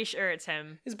 we're pretty sure it's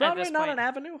him. Is Broadway not an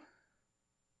avenue?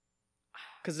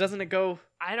 Because doesn't it go?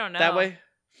 I don't know. That way?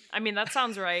 I mean, that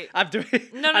sounds right. I'm doing.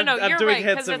 No, you're right,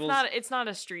 because it's not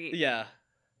a street. Yeah.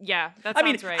 Yeah, that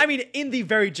sounds right. I mean, in the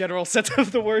very general sense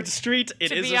of the word street,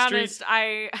 it is a street. To be honest,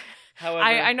 However,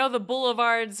 I know the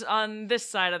boulevards on this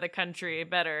side of the country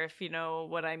better, if you know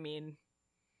what I mean.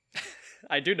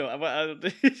 I do know. Of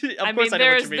course, I know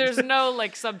what you mean. There's no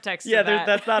subtext. Yeah, to that.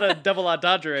 That's not a double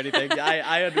entendre or anything.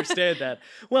 I understand that.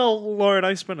 Well, Lauren,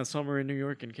 I spent a summer in New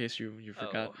York. In case you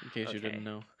forgot, in case you didn't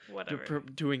know. Whatever.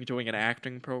 Doing an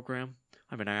acting program.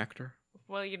 I'm an actor.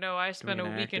 Well, I spent a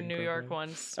week in New York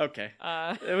once. Okay.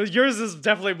 Yours is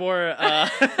definitely more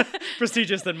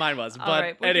prestigious than mine was. But all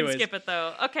right, we anyways, can skip it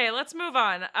though. Okay, let's move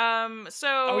on. So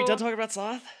are we done talking about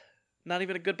Sloth? Not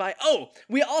even a goodbye. Oh,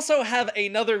 we also have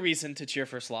another reason to cheer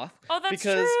for Sloth. Oh, that's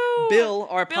because true. Bill,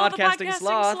 our Bill, podcasting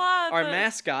sloth, our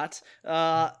mascot,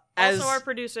 also our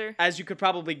producer, as you could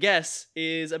probably guess,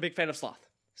 is a big fan of Sloth.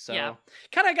 So yeah.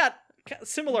 Kind of got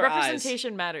similar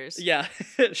representation eyes. Matters. Yeah,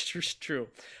 it's true.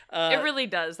 It really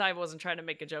does. I wasn't trying to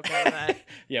make a joke out of that.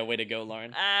 Yeah, way to go,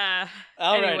 Lauren. Alrighty.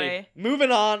 Anyway.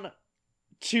 Moving on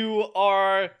to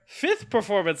our 5th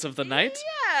performance of the night.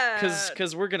 Yeah.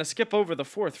 Because we're going to skip over the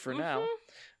 4th for now.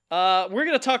 We're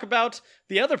going to talk about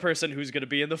the other person who's going to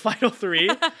be in the final 3,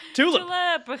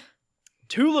 Tulip.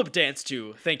 Tulip Dance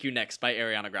to Thank You Next by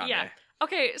Ariana Grande. Yeah.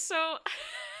 Okay, so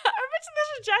I mentioned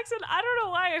this to Jackson. I don't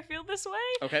know why I feel this way.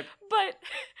 Okay. But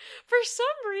for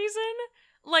some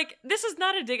reason, this is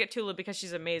not a dig at Tulip because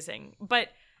she's amazing, but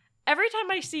every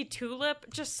time I see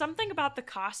Tulip, just something about the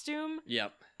costume.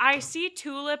 Yep. I see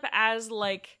Tulip as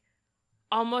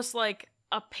almost like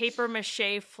a paper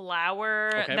mache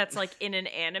flower Okay. that's like in an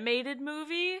animated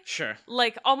movie. Sure.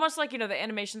 Like almost like, the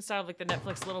animation style of like the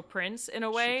Netflix Little Prince in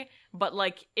a way, but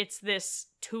like it's this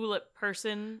tulip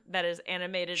person that is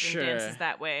animated Sure. and dances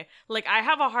that way. Like I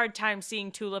have a hard time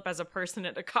seeing Tulip as a person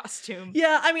in a costume.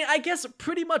 Yeah, I mean, I guess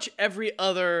pretty much every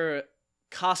other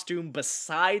costume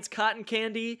besides Cotton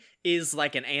Candy is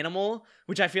like an animal,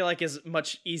 which I feel like is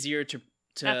much easier to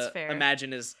That's fair.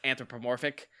 imagine as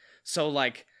anthropomorphic. So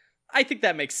like, I think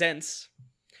that makes sense.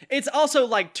 It's also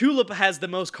like Tulip has the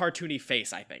most cartoony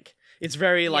face, I think. It's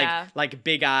very Yeah. like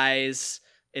big eyes,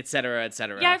 etc.,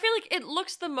 etc. Yeah, I feel like it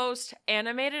looks the most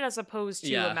animated as opposed to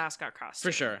Yeah. a mascot costume.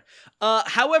 For sure.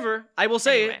 However, I will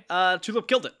say Anyway. Tulip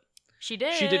killed it. She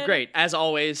did. She did great, as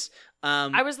always.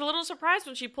 I was a little surprised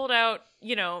when she pulled out,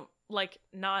 like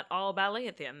not all ballet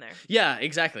at the end there. Yeah,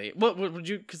 exactly. What would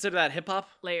you consider that hip hop?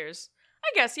 Layers. I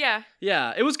guess, yeah.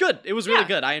 Yeah, it was good. It was really Yeah.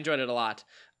 good. I enjoyed it a lot.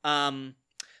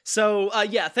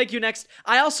 Yeah, thank you. Next,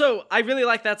 I really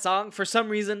like that song for some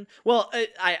reason. Well,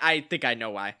 I think I know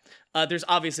why. There's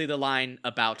obviously the line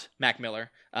about Mac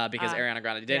Miller, because Ariana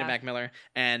Grande dated yeah. Mac Miller,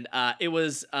 and it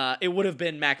would have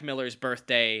been Mac Miller's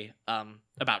birthday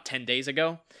about 10 days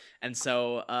ago, and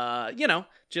so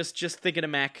just thinking of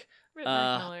Mac. Rip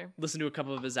Mac Miller. Listened to a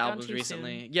couple of his Gone albums too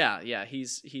recently. Yeah,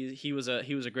 he was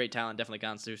a great talent. Definitely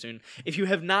gone too soon. If you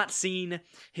have not seen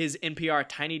his NPR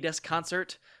Tiny Desk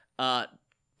concert,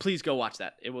 please go watch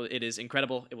that. It is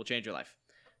incredible. It will change your life.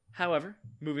 However,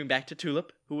 moving back to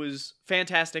Tulip, who was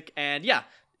fantastic, and yeah,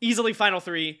 easily final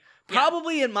three.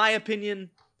 Probably, in my opinion,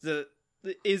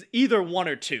 is either one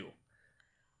or two.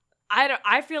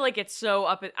 I feel like it's so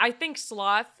up. I think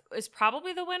Sloth is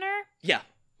probably the winner. Yeah.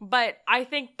 But I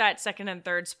think that second and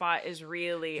third spot is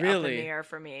really up in the air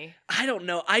for me. I don't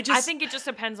know. I think it just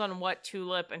depends on what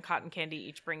Tulip and Cotton Candy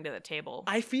each bring to the table.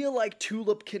 I feel like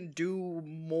Tulip can do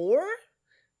more.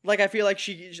 Like, I feel like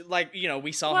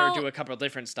we saw her do a couple of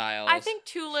different styles. I think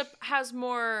Tulip has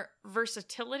more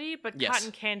versatility, but Yes.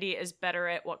 Cotton Candy is better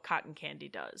at what Cotton Candy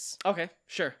does. Okay,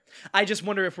 sure. I just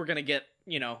wonder if we're gonna get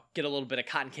a little bit of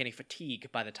Cotton Candy fatigue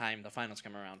by the time the finals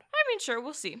come around. I mean, sure,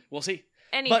 we'll see. We'll see.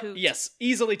 Anywho. But yes,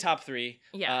 easily top three.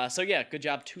 Yeah. So yeah, good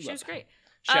job, Tulip. She was great.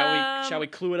 Shall we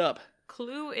clue it up?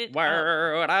 Clue it up.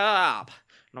 Word up.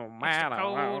 No It's matter a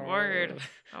cold word.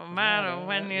 No matter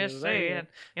when you say it,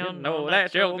 you'll know know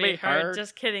that that you'll you'll be be heard. heard.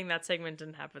 Just kidding. That segment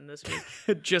didn't happen this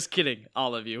week. Just kidding,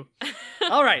 all of you.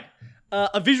 All right.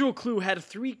 A visual clue had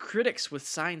 3 critics with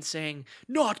signs saying,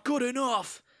 "Not good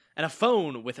enough," and a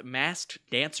phone with masked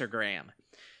dancergram.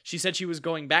 She said she was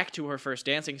going back to her first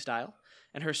dancing style,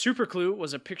 and her super clue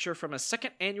was a picture from a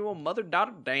 2nd annual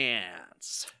mother-daughter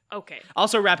dance. Okay.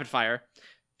 Also, rapid fire.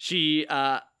 She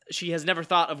has never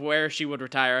thought of where she would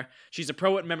retire. She's a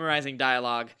pro at memorizing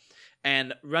dialogue,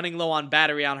 and running low on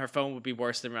battery on her phone would be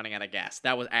worse than running out of gas.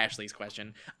 That was Ashley's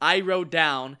question. I wrote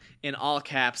down in all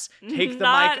caps, "Take the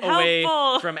Not mic away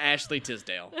helpful. from Ashley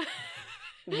Tisdale."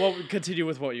 Continue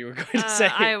with what you were going to say.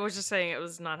 I was just saying it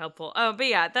was not helpful. Oh, but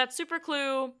yeah, that super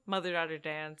clue, mother-daughter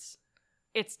dance.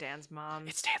 It's Dan's mom.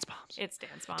 It's Dance Moms. It's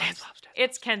Dan's mom. Dance Moms.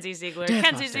 It's Kenzie Ziegler. Dance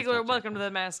Kenzie Moms, Dance Ziegler, Moms, welcome Dance to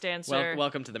the Masked Dancer.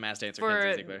 Welcome to the Masked Dancer, for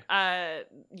Kenzie Ziegler.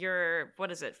 your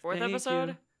what is it? Fourth Thank episode?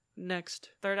 you.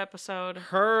 Next. Third episode?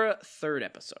 Her 3rd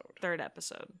episode. Third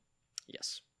episode.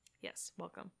 Yes. Yes,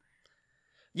 welcome.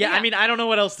 Yeah, Yeah. I mean, I don't know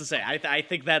what else to say. I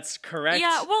think that's correct.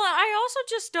 Yeah, well, I also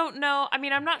just don't know. I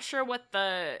mean, I'm not sure what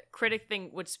the critic thing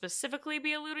would specifically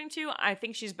be alluding to. I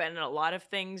think she's been in a lot of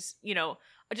things,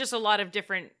 just a lot of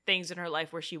different things in her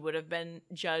life where she would have been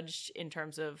judged in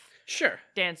terms of Sure.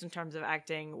 dance, in terms of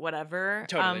acting, whatever.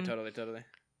 Totally.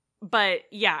 But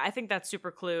yeah, I think that's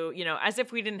super clue. As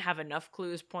if we didn't have enough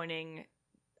clues pointing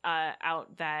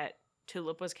out that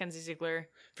Tulip was Kenzie Ziegler.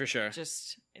 For sure.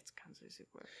 Just, it's Kenzie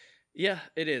Ziegler. Yeah,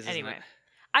 it is. isn't Anyway. it?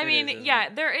 I It mean, is, isn't yeah,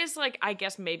 it? there is I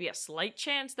guess maybe a slight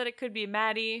chance that it could be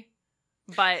Maddie,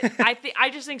 but I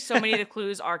just think so many of the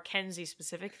clues are Kenzie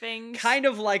specific things. Kind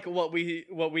of like what we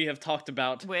have talked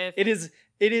about. With It is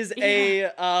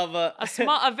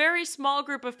a very small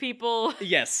group of people.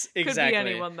 Yes, Could exactly. be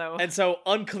anyone though. And so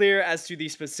unclear as to the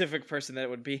specific person that it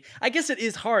would be. I guess it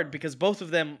is hard because both of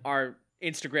them are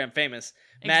Instagram famous.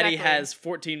 Maddie Exactly. has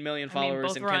 14 million followers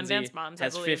both and were on Kenzie Dance Moms, I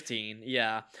has believe. 15.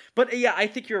 Yeah. But yeah, I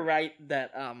think you're right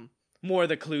that more of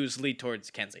the clues lead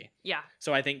towards Kenzie. Yeah.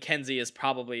 So I think Kenzie is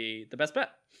probably the best bet.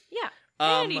 Yeah.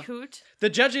 Um, Anywhoot. The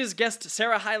judges guessed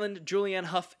Sarah Hyland, Julianne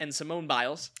Hough, and Simone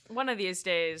Biles. One of these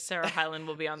days, Sarah Hyland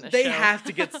will be on this They show. have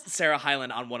to get Sarah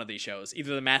Hyland on one of these shows,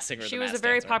 either The Masked Singer or She The was a Masked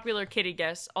very Dancer. popular kitty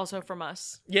guess, also from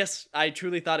us. Yes, I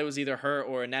truly thought it was either her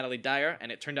or Natalie Dyer,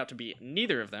 and it turned out to be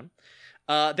neither of them.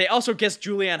 They also guessed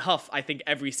Julianne Hough, I think,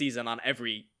 every season on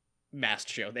every masked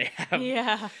show they have.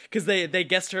 Yeah. Because they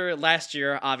guessed her last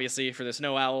year, obviously, for the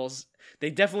Snow Owls. They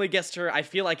definitely guessed her, I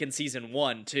feel like, in season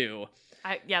 1, too.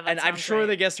 Yeah, that And I'm sounds sure right.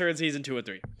 they guessed her in season 2 and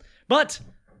 3. But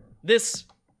this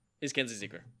is Kenzie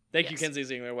Ziegler. Thank you, Yes. Kenzie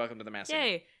Ziegler. Welcome to the Masked Singer.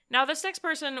 Yay. Now, this next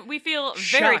person, we feel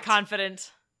very Shocked.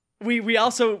 confident. We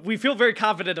feel very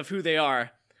confident of who they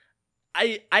are.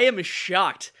 I am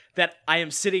shocked that I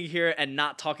am sitting here and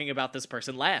not talking about this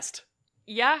person last.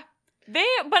 Yeah.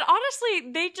 But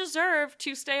honestly, they deserve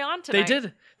to stay on tonight. They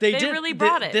did. They did. really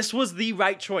brought it. This was the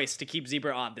right choice to keep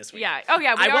Zebra on this week. Yeah. Oh,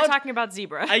 yeah, we I are won't- talking about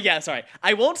Zebra. Yeah, sorry.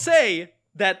 I won't say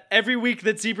that every week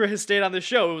that Zebra has stayed on the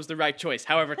show was the right choice.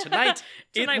 However, tonight,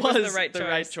 Tonight it was was the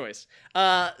right choice.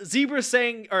 Zebra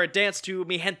sang or danced to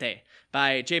Mi Gente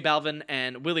by J Balvin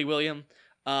and Willie William.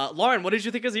 Lauren, what did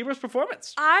you think of Zebra's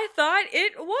performance? I thought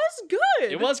it was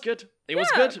good. It was good. It was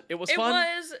Yeah. good. It was fun.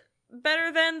 It was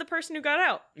better than the person who got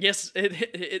out. Yes,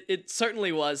 it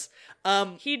certainly was.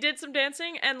 He did some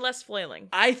dancing and less flailing.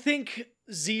 I think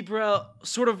Zebra,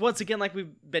 sort of once again, like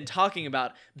we've been talking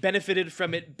about, benefited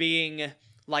from it being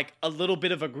like a little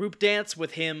bit of a group dance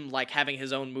with him like having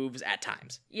his own moves at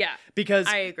times. Yeah. Because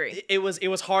I agree. It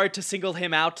was hard to single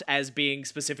him out as being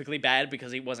specifically bad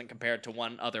because he wasn't compared to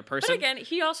one other person. But again,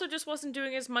 he also just wasn't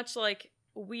doing as much like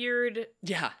weird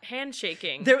yeah.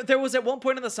 handshaking. There was at one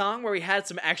point in the song where he had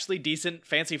some actually decent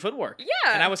fancy footwork.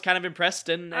 Yeah. And I was kind of impressed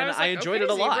and I was I like, enjoyed okay, it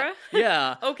a lot. Zebra.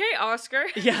 Yeah. Okay, Oscar.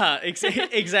 Yeah,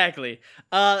 exactly.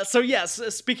 So yes,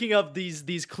 speaking of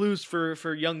these clues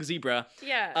for young Zebra,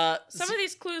 Yeah. Some of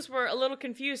these clues were a little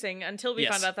confusing until we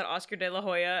Yes. found out that Oscar De La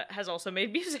Hoya has also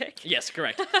made music. yes,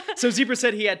 correct. So Zebra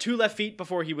said he had 2 left feet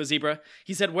before he was Zebra.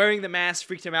 He said wearing the mask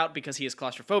freaked him out because he is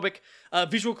claustrophobic.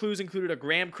 Visual clues included a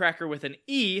graham cracker with an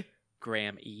E,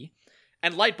 Graham E,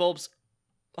 and light bulbs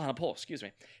on a pole, excuse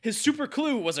me. His super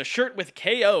clue was a shirt with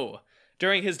KO.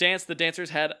 During his dance, the dancers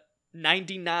had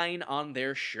 99 on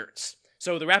their shirts.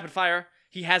 So the rapid fire,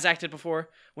 he has acted before.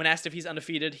 When asked if he's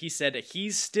undefeated, he said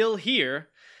he's still here,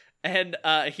 and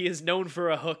he is known for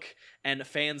a hook, and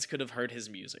fans could have heard his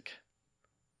music.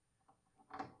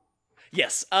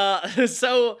 Yes,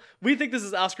 so we think this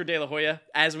is Oscar De La Hoya,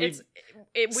 as we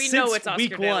We know it's Oscar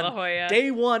week De La one, Hoya.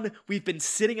 Day 1, we've been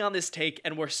sitting on this take,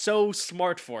 and we're so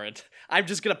smart for it. I'm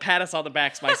just gonna pat us on the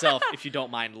backs myself, if you don't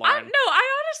mind, Lauren.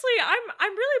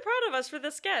 I'm really proud of us for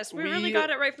this guess. We really got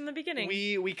it right from the beginning.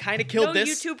 We kind of killed no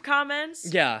this. YouTube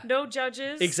comments. Yeah. No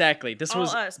judges. Exactly. This All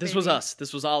was us, this was baby. us.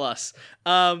 This was all us.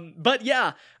 But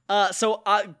yeah. So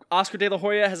Oscar De La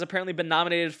Hoya has apparently been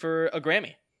nominated for a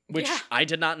Grammy, which Yeah. I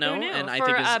did not know, Who knew? and I for,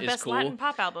 think is best cool. Latin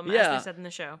pop album, Yeah. as they said in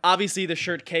the show. Obviously, the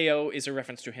shirt KO is a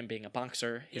reference to him being a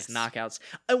boxer, his Yes. knockouts.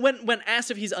 When asked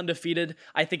if he's undefeated,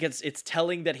 I think it's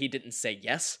telling that he didn't say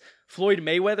yes. Floyd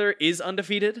Mayweather is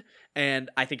undefeated, and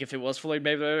I think if it was Floyd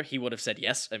Mayweather, he would have said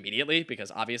yes immediately, because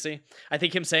obviously, I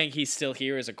think him saying he's still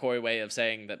here is a coy way of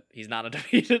saying that he's not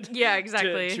undefeated. Yeah,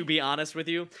 exactly. To be honest with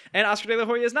you. And Oscar De La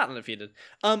Hoya is not undefeated.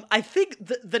 I think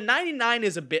the 99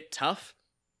 is a bit tough.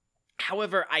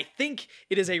 However, I think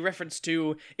it is a reference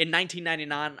to, in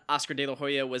 1999, Oscar De La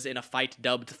Hoya was in a fight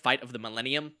dubbed Fight of the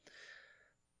Millennium.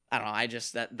 I don't know,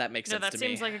 that makes No, sense that to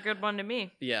seems me. like a good one to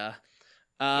me. Yeah.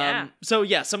 Yeah. So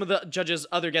yeah, some of the judges'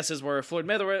 other guesses were Floyd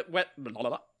Mayweather,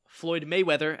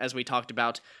 as we talked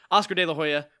about, Oscar De La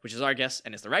Hoya, which is our guess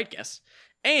and is the right guess,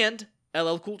 and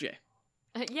LL Cool J.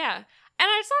 Yeah. And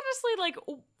it's honestly like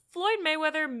Floyd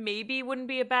Mayweather maybe wouldn't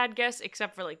be a bad guess,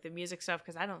 except for like the music stuff,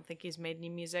 because I don't think he's made any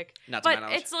music. Not to my But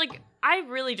knowledge. it's like I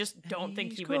really just don't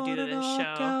think he would do this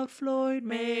show. Floyd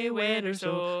Mayweather,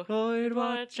 so Floyd,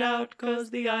 watch out,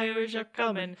 'cause the Irish are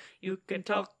coming. You can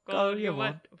talk all you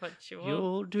want, but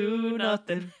you'll do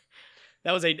nothing.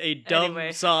 That was a dumb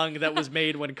Anyway. song that was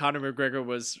made when Conor McGregor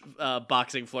was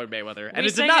boxing Floyd Mayweather, and We it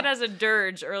did sang not. it as a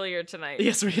dirge earlier tonight.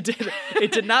 Yes, we did.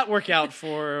 It did not work out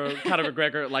for Conor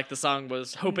McGregor like the song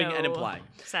was hoping and No. implying.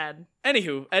 Sad.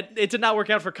 Anywho, it did not work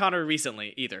out for Conor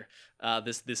recently either.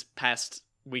 This past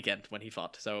weekend when he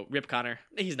fought. So rip Conor.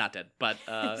 He's not dead, but He's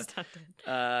not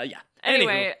dead. yeah.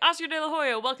 Anyway, Oscar De La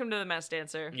Hoya, welcome to the Masked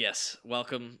Dancer. Anywho, yes,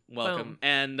 welcome, Boom.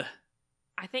 and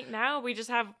I think now we just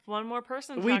have one more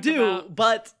person to we talk do. about.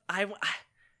 But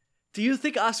do you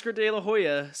think Oscar De La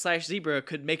Hoya / Zebra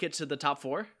could make it to the top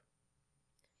 4?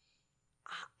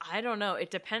 I don't know.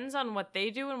 It depends on what they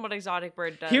do and what Exotic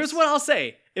Bird does. Here's what I'll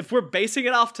say: if we're basing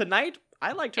it off tonight,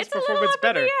 I liked his It's a little performance up in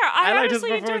the better. air. I liked his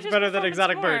honestly enjoyed performance his better than performance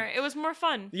Exotic more. Bird. It was more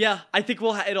fun. Yeah, I think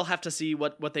it'll have to see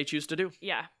what they choose to do.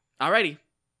 Yeah. Alrighty,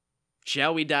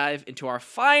 shall we dive into our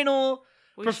final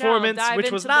We performance, shall dive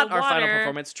which was into not the our final water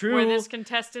performance? True. Where this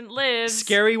contestant lives.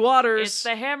 Scary waters. It's the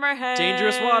Hammerhead.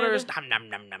 Dangerous waters. Nom nom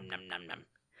nom nom nom nom nom.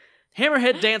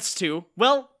 Hammerhead Dance 2.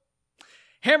 Well,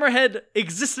 Hammerhead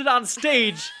existed on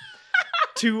stage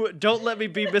to Don't Let Me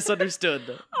Be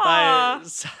Misunderstood Aw. by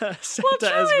Santa Well,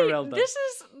 truly, Esmeralda. this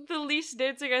is the least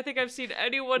dancing I think I've seen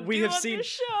anyone We do have on seen this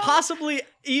show. possibly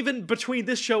even between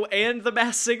this show and The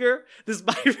Masked Singer, this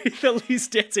might be the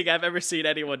least dancing I've ever seen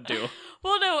anyone do.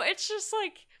 Well, no, it's just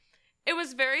like, it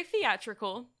was very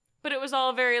theatrical, but it was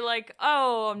all very like,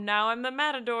 oh, now I'm the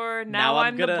matador, now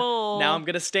I'm the bull. Now I'm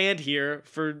gonna stand here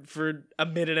for a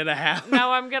minute and a half.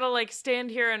 Now I'm gonna like stand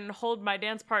here and hold my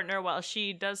dance partner while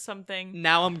she does something.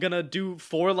 Now I'm gonna do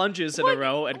 4 lunges in a What?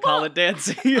 row and call Well, it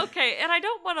dancing. Okay, and I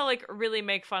don't want to like really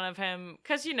make fun of him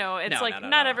because it's No, like no,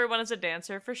 not no. everyone is a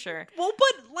dancer for sure. Well,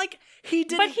 but like he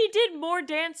did, But he did more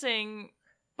dancing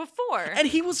before, and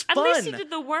he was at fun. least he did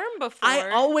the worm before.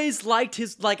 I always liked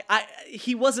his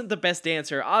he wasn't the best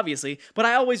dancer, obviously, but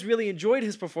I always really enjoyed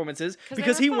his performances 'Cause they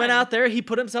because were he went fun. out there, he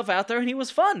put himself out there, and he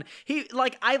was fun.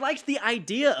 I liked the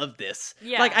idea of this.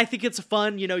 Yeah. Like I think it's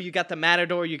fun. You know, you got the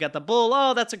matador, you got the bull.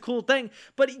 Oh, that's a cool thing.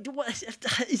 But He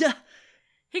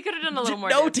could have done a little more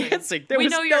no dancing. dancing. There we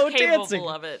was know no you're capable dancing.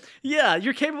 of it. Yeah,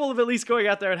 you're capable of at least going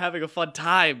out there and having a fun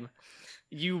time.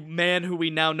 You man who we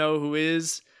now know who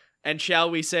is. And shall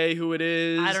we say who it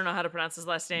is? I don't know how to pronounce his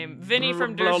last name. Vinny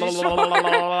from Blah, Jersey blah, blah, blah, Shore.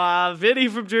 blah, blah. Vinny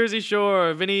from Jersey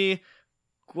Shore. Vinny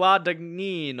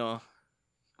Guadagnino.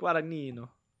 All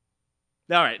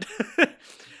right.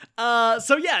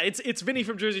 So yeah, it's Vinny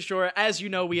from Jersey Shore. As you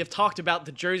know, we have talked about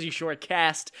the Jersey Shore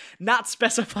cast, not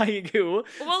specifying who.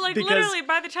 Well, like because- literally,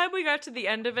 by the time we got to the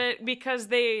end of it, because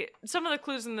some of the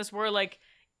clues in this were like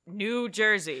New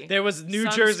Jersey. There was New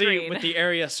Jersey Sunscreen. with the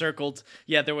area circled.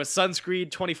 Yeah, there was Sunscreen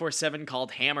 24/7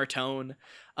 called Hammer Tone.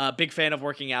 Big fan of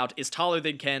working out. Is taller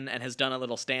than Ken and has done a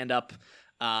little stand up.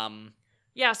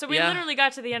 Yeah, so we Yeah. literally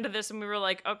got to the end of this and we were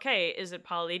like, okay, is it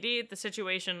Pauly D, The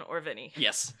Situation, or Vinny?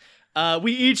 Yes.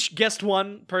 We each guessed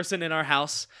one person in our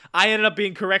house. I ended up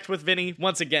being correct with Vinny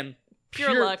once again.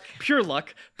 Pure luck. Pure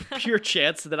luck. Pure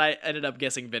chance that I ended up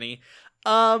guessing Vinny.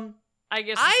 I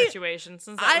guess The I- Situation,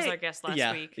 since that was our guest last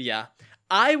yeah, week. Yeah.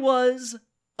 I was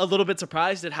a little bit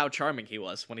surprised at how charming he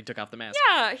was when he took off the mask.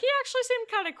 Yeah, he actually seemed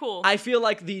kind of cool. I feel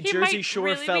like the He Jersey might Shore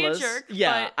really be a fellas. jerk,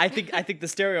 yeah, but- I think the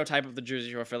stereotype of the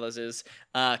Jersey Shore fellas is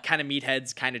kind of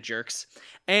meatheads, kind of jerks.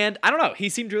 And I don't know, he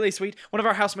seemed really sweet. One of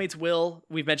our housemates, Will,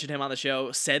 we've mentioned him on the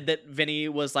show, said that Vinny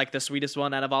was like the sweetest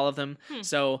one out of all of them.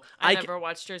 So I I never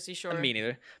watched Jersey Shore. me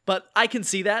neither. But I can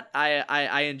see that.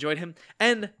 I enjoyed him.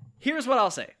 And here's what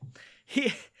I'll say.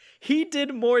 He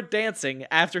did more dancing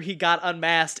after he got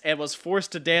unmasked and was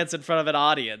forced to dance in front of an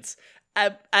audience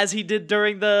as he did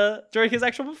during his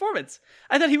actual performance.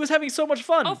 I thought he was having so much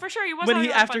fun. Oh, for sure, he was when having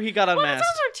a lot of after fun. he got Well, unmasked.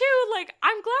 it's also too, like,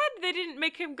 I'm glad they didn't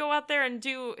make him go out there and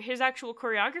do his actual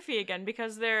choreography again,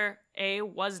 because there, A,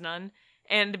 was none,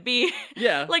 and B,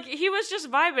 Yeah. like, he was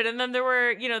just vibing, and then there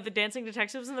were, the dancing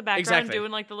detectives in the background Exactly.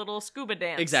 doing, like, the little scuba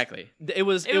dance. Exactly. It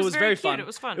was It was very very cute. fun. It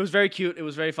was fun. It was very cute. It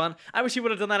was very fun. I wish he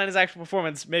would have done that in his actual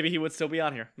performance. Maybe he would still be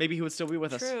on here. Maybe he would still be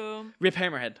with us. True. Rip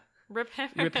Hammerhead. Rip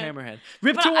Hammerhead. Rip Hammerhead.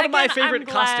 Rip But to one of my again, favorite I'm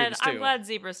glad, costumes too. I'm glad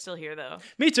Zebra's still here, though.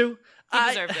 Me too. He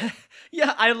deserved it.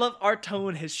 Yeah, I love our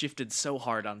tone has shifted so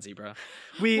hard on Zebra.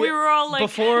 We were all like,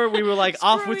 before we were like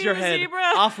off "Screw with your you, head, Zebra."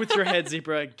 off with your head,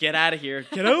 Zebra. Get out of here,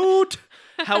 get out.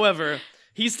 However,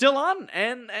 he's still on,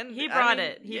 and He I brought mean,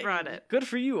 it. He yeah, brought it. Good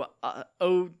for you,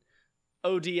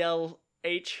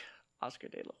 ODLH Oscar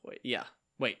de la Hoya. Yeah,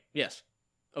 wait, yes,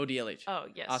 ODLH Oh,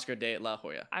 yes. Oscar de la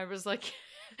Hoya, I was like,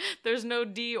 there's no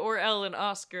D or L in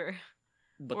Oscar.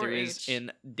 but Or there is H.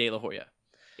 in de la Hoya.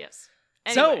 Yes.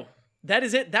 So Anyway. that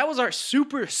is it. That was our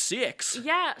Super Six.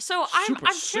 Yeah, so I'm Super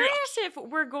curious if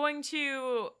we're going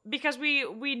to, because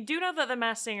we do know that The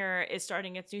Masked Singer is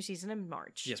starting its new season in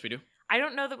March. Yes, we do. I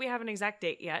don't know that we have an exact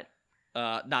date yet,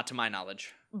 Not to my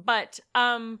knowledge. but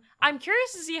I'm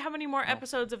curious to see how many more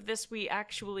episodes of this we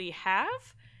actually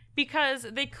have, because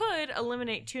they could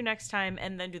eliminate 2 next time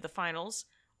and then do the finals,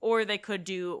 or they could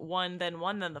do 1 then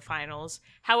the finals.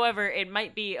 However, it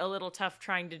might be a little tough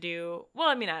trying to do, well,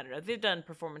 I mean, I don't know. They've done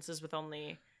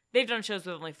shows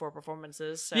with only 4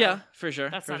 performances, so Yeah, for sure.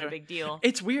 that's for not sure. a big deal.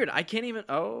 It's weird. I can't even.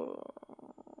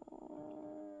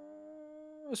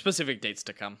 Specific dates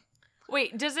to come.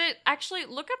 Wait, does it actually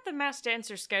look up the Masked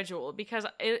Dancer schedule? Because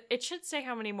it should say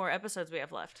how many more episodes we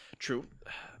have left. True.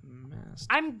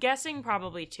 I'm guessing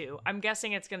probably 2. I'm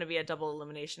guessing it's going to be a double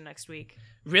elimination next week.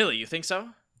 Really? You think so?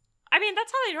 I mean,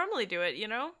 that's how they normally do it,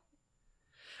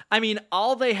 I mean,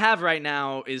 all they have right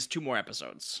now is 2 more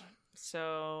episodes.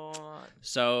 So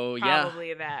yeah,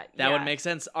 probably that. that would make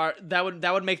sense. That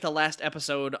would make the last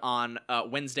episode on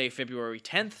Wednesday, February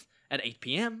 10th at 8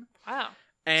 p.m. Wow.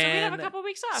 And so we'd have a couple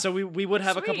weeks off. So we would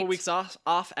have a couple Sweet. weeks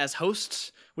off as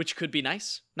hosts, which could be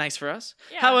nice for us.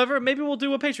 Yeah. However, maybe we'll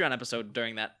do a Patreon episode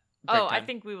during that break I time.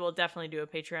 think we will definitely do a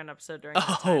Patreon episode during that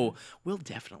time. Oh, we'll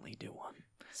definitely do one.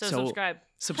 So subscribe.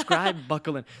 Subscribe,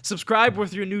 buckle in. Subscribe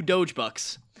with your new Doge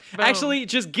bucks. Boom. Actually,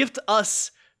 just gift us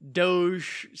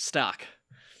Doge stock.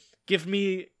 Give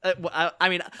me. I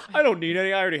mean, I don't need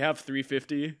any. I already have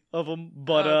 350 of them.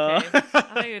 But Okay.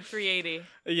 I think it's 380.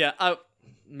 yeah.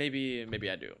 Maybe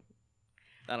I do.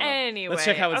 I don't know. Anyway, Let's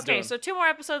check how it's okay, doing. so 2 more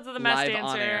episodes of The Masked Live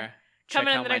on Dancer air. coming Check in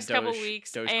how the my next couple Doge-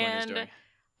 weeks, Dogecoin is and doing.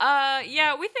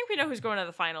 yeah, we think we know who's going to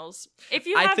the finals. If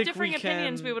you I have think differing we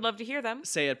opinions, can we would love to hear them.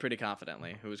 Say it pretty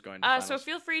confidently. Who's going to finals. So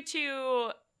feel free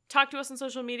to talk to us on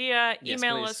social media, Yes,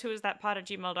 email please. us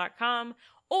whoisthatpod@gmail.com,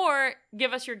 or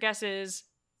give us your guesses,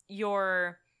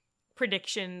 your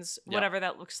predictions, Yep. whatever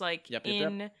that looks like Yep.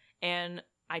 in an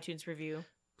iTunes review.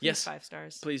 Please, Yes. 5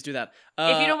 stars. Please do that.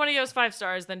 If you don't want to give us 5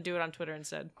 stars, then do it on Twitter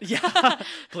instead. Yeah,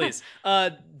 please.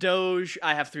 Doge,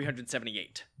 I have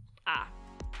 378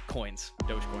 coins.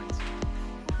 Doge coins.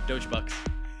 Doge bucks.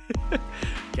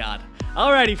 God.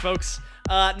 Alrighty, folks.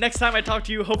 Next time I talk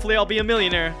to you, hopefully I'll be a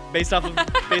millionaire based off of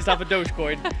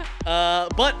Dogecoin.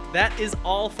 But that is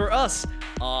all for us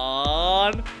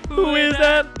on Who Is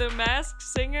That? The Masked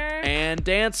Singer And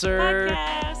Dancer.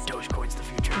 podcast.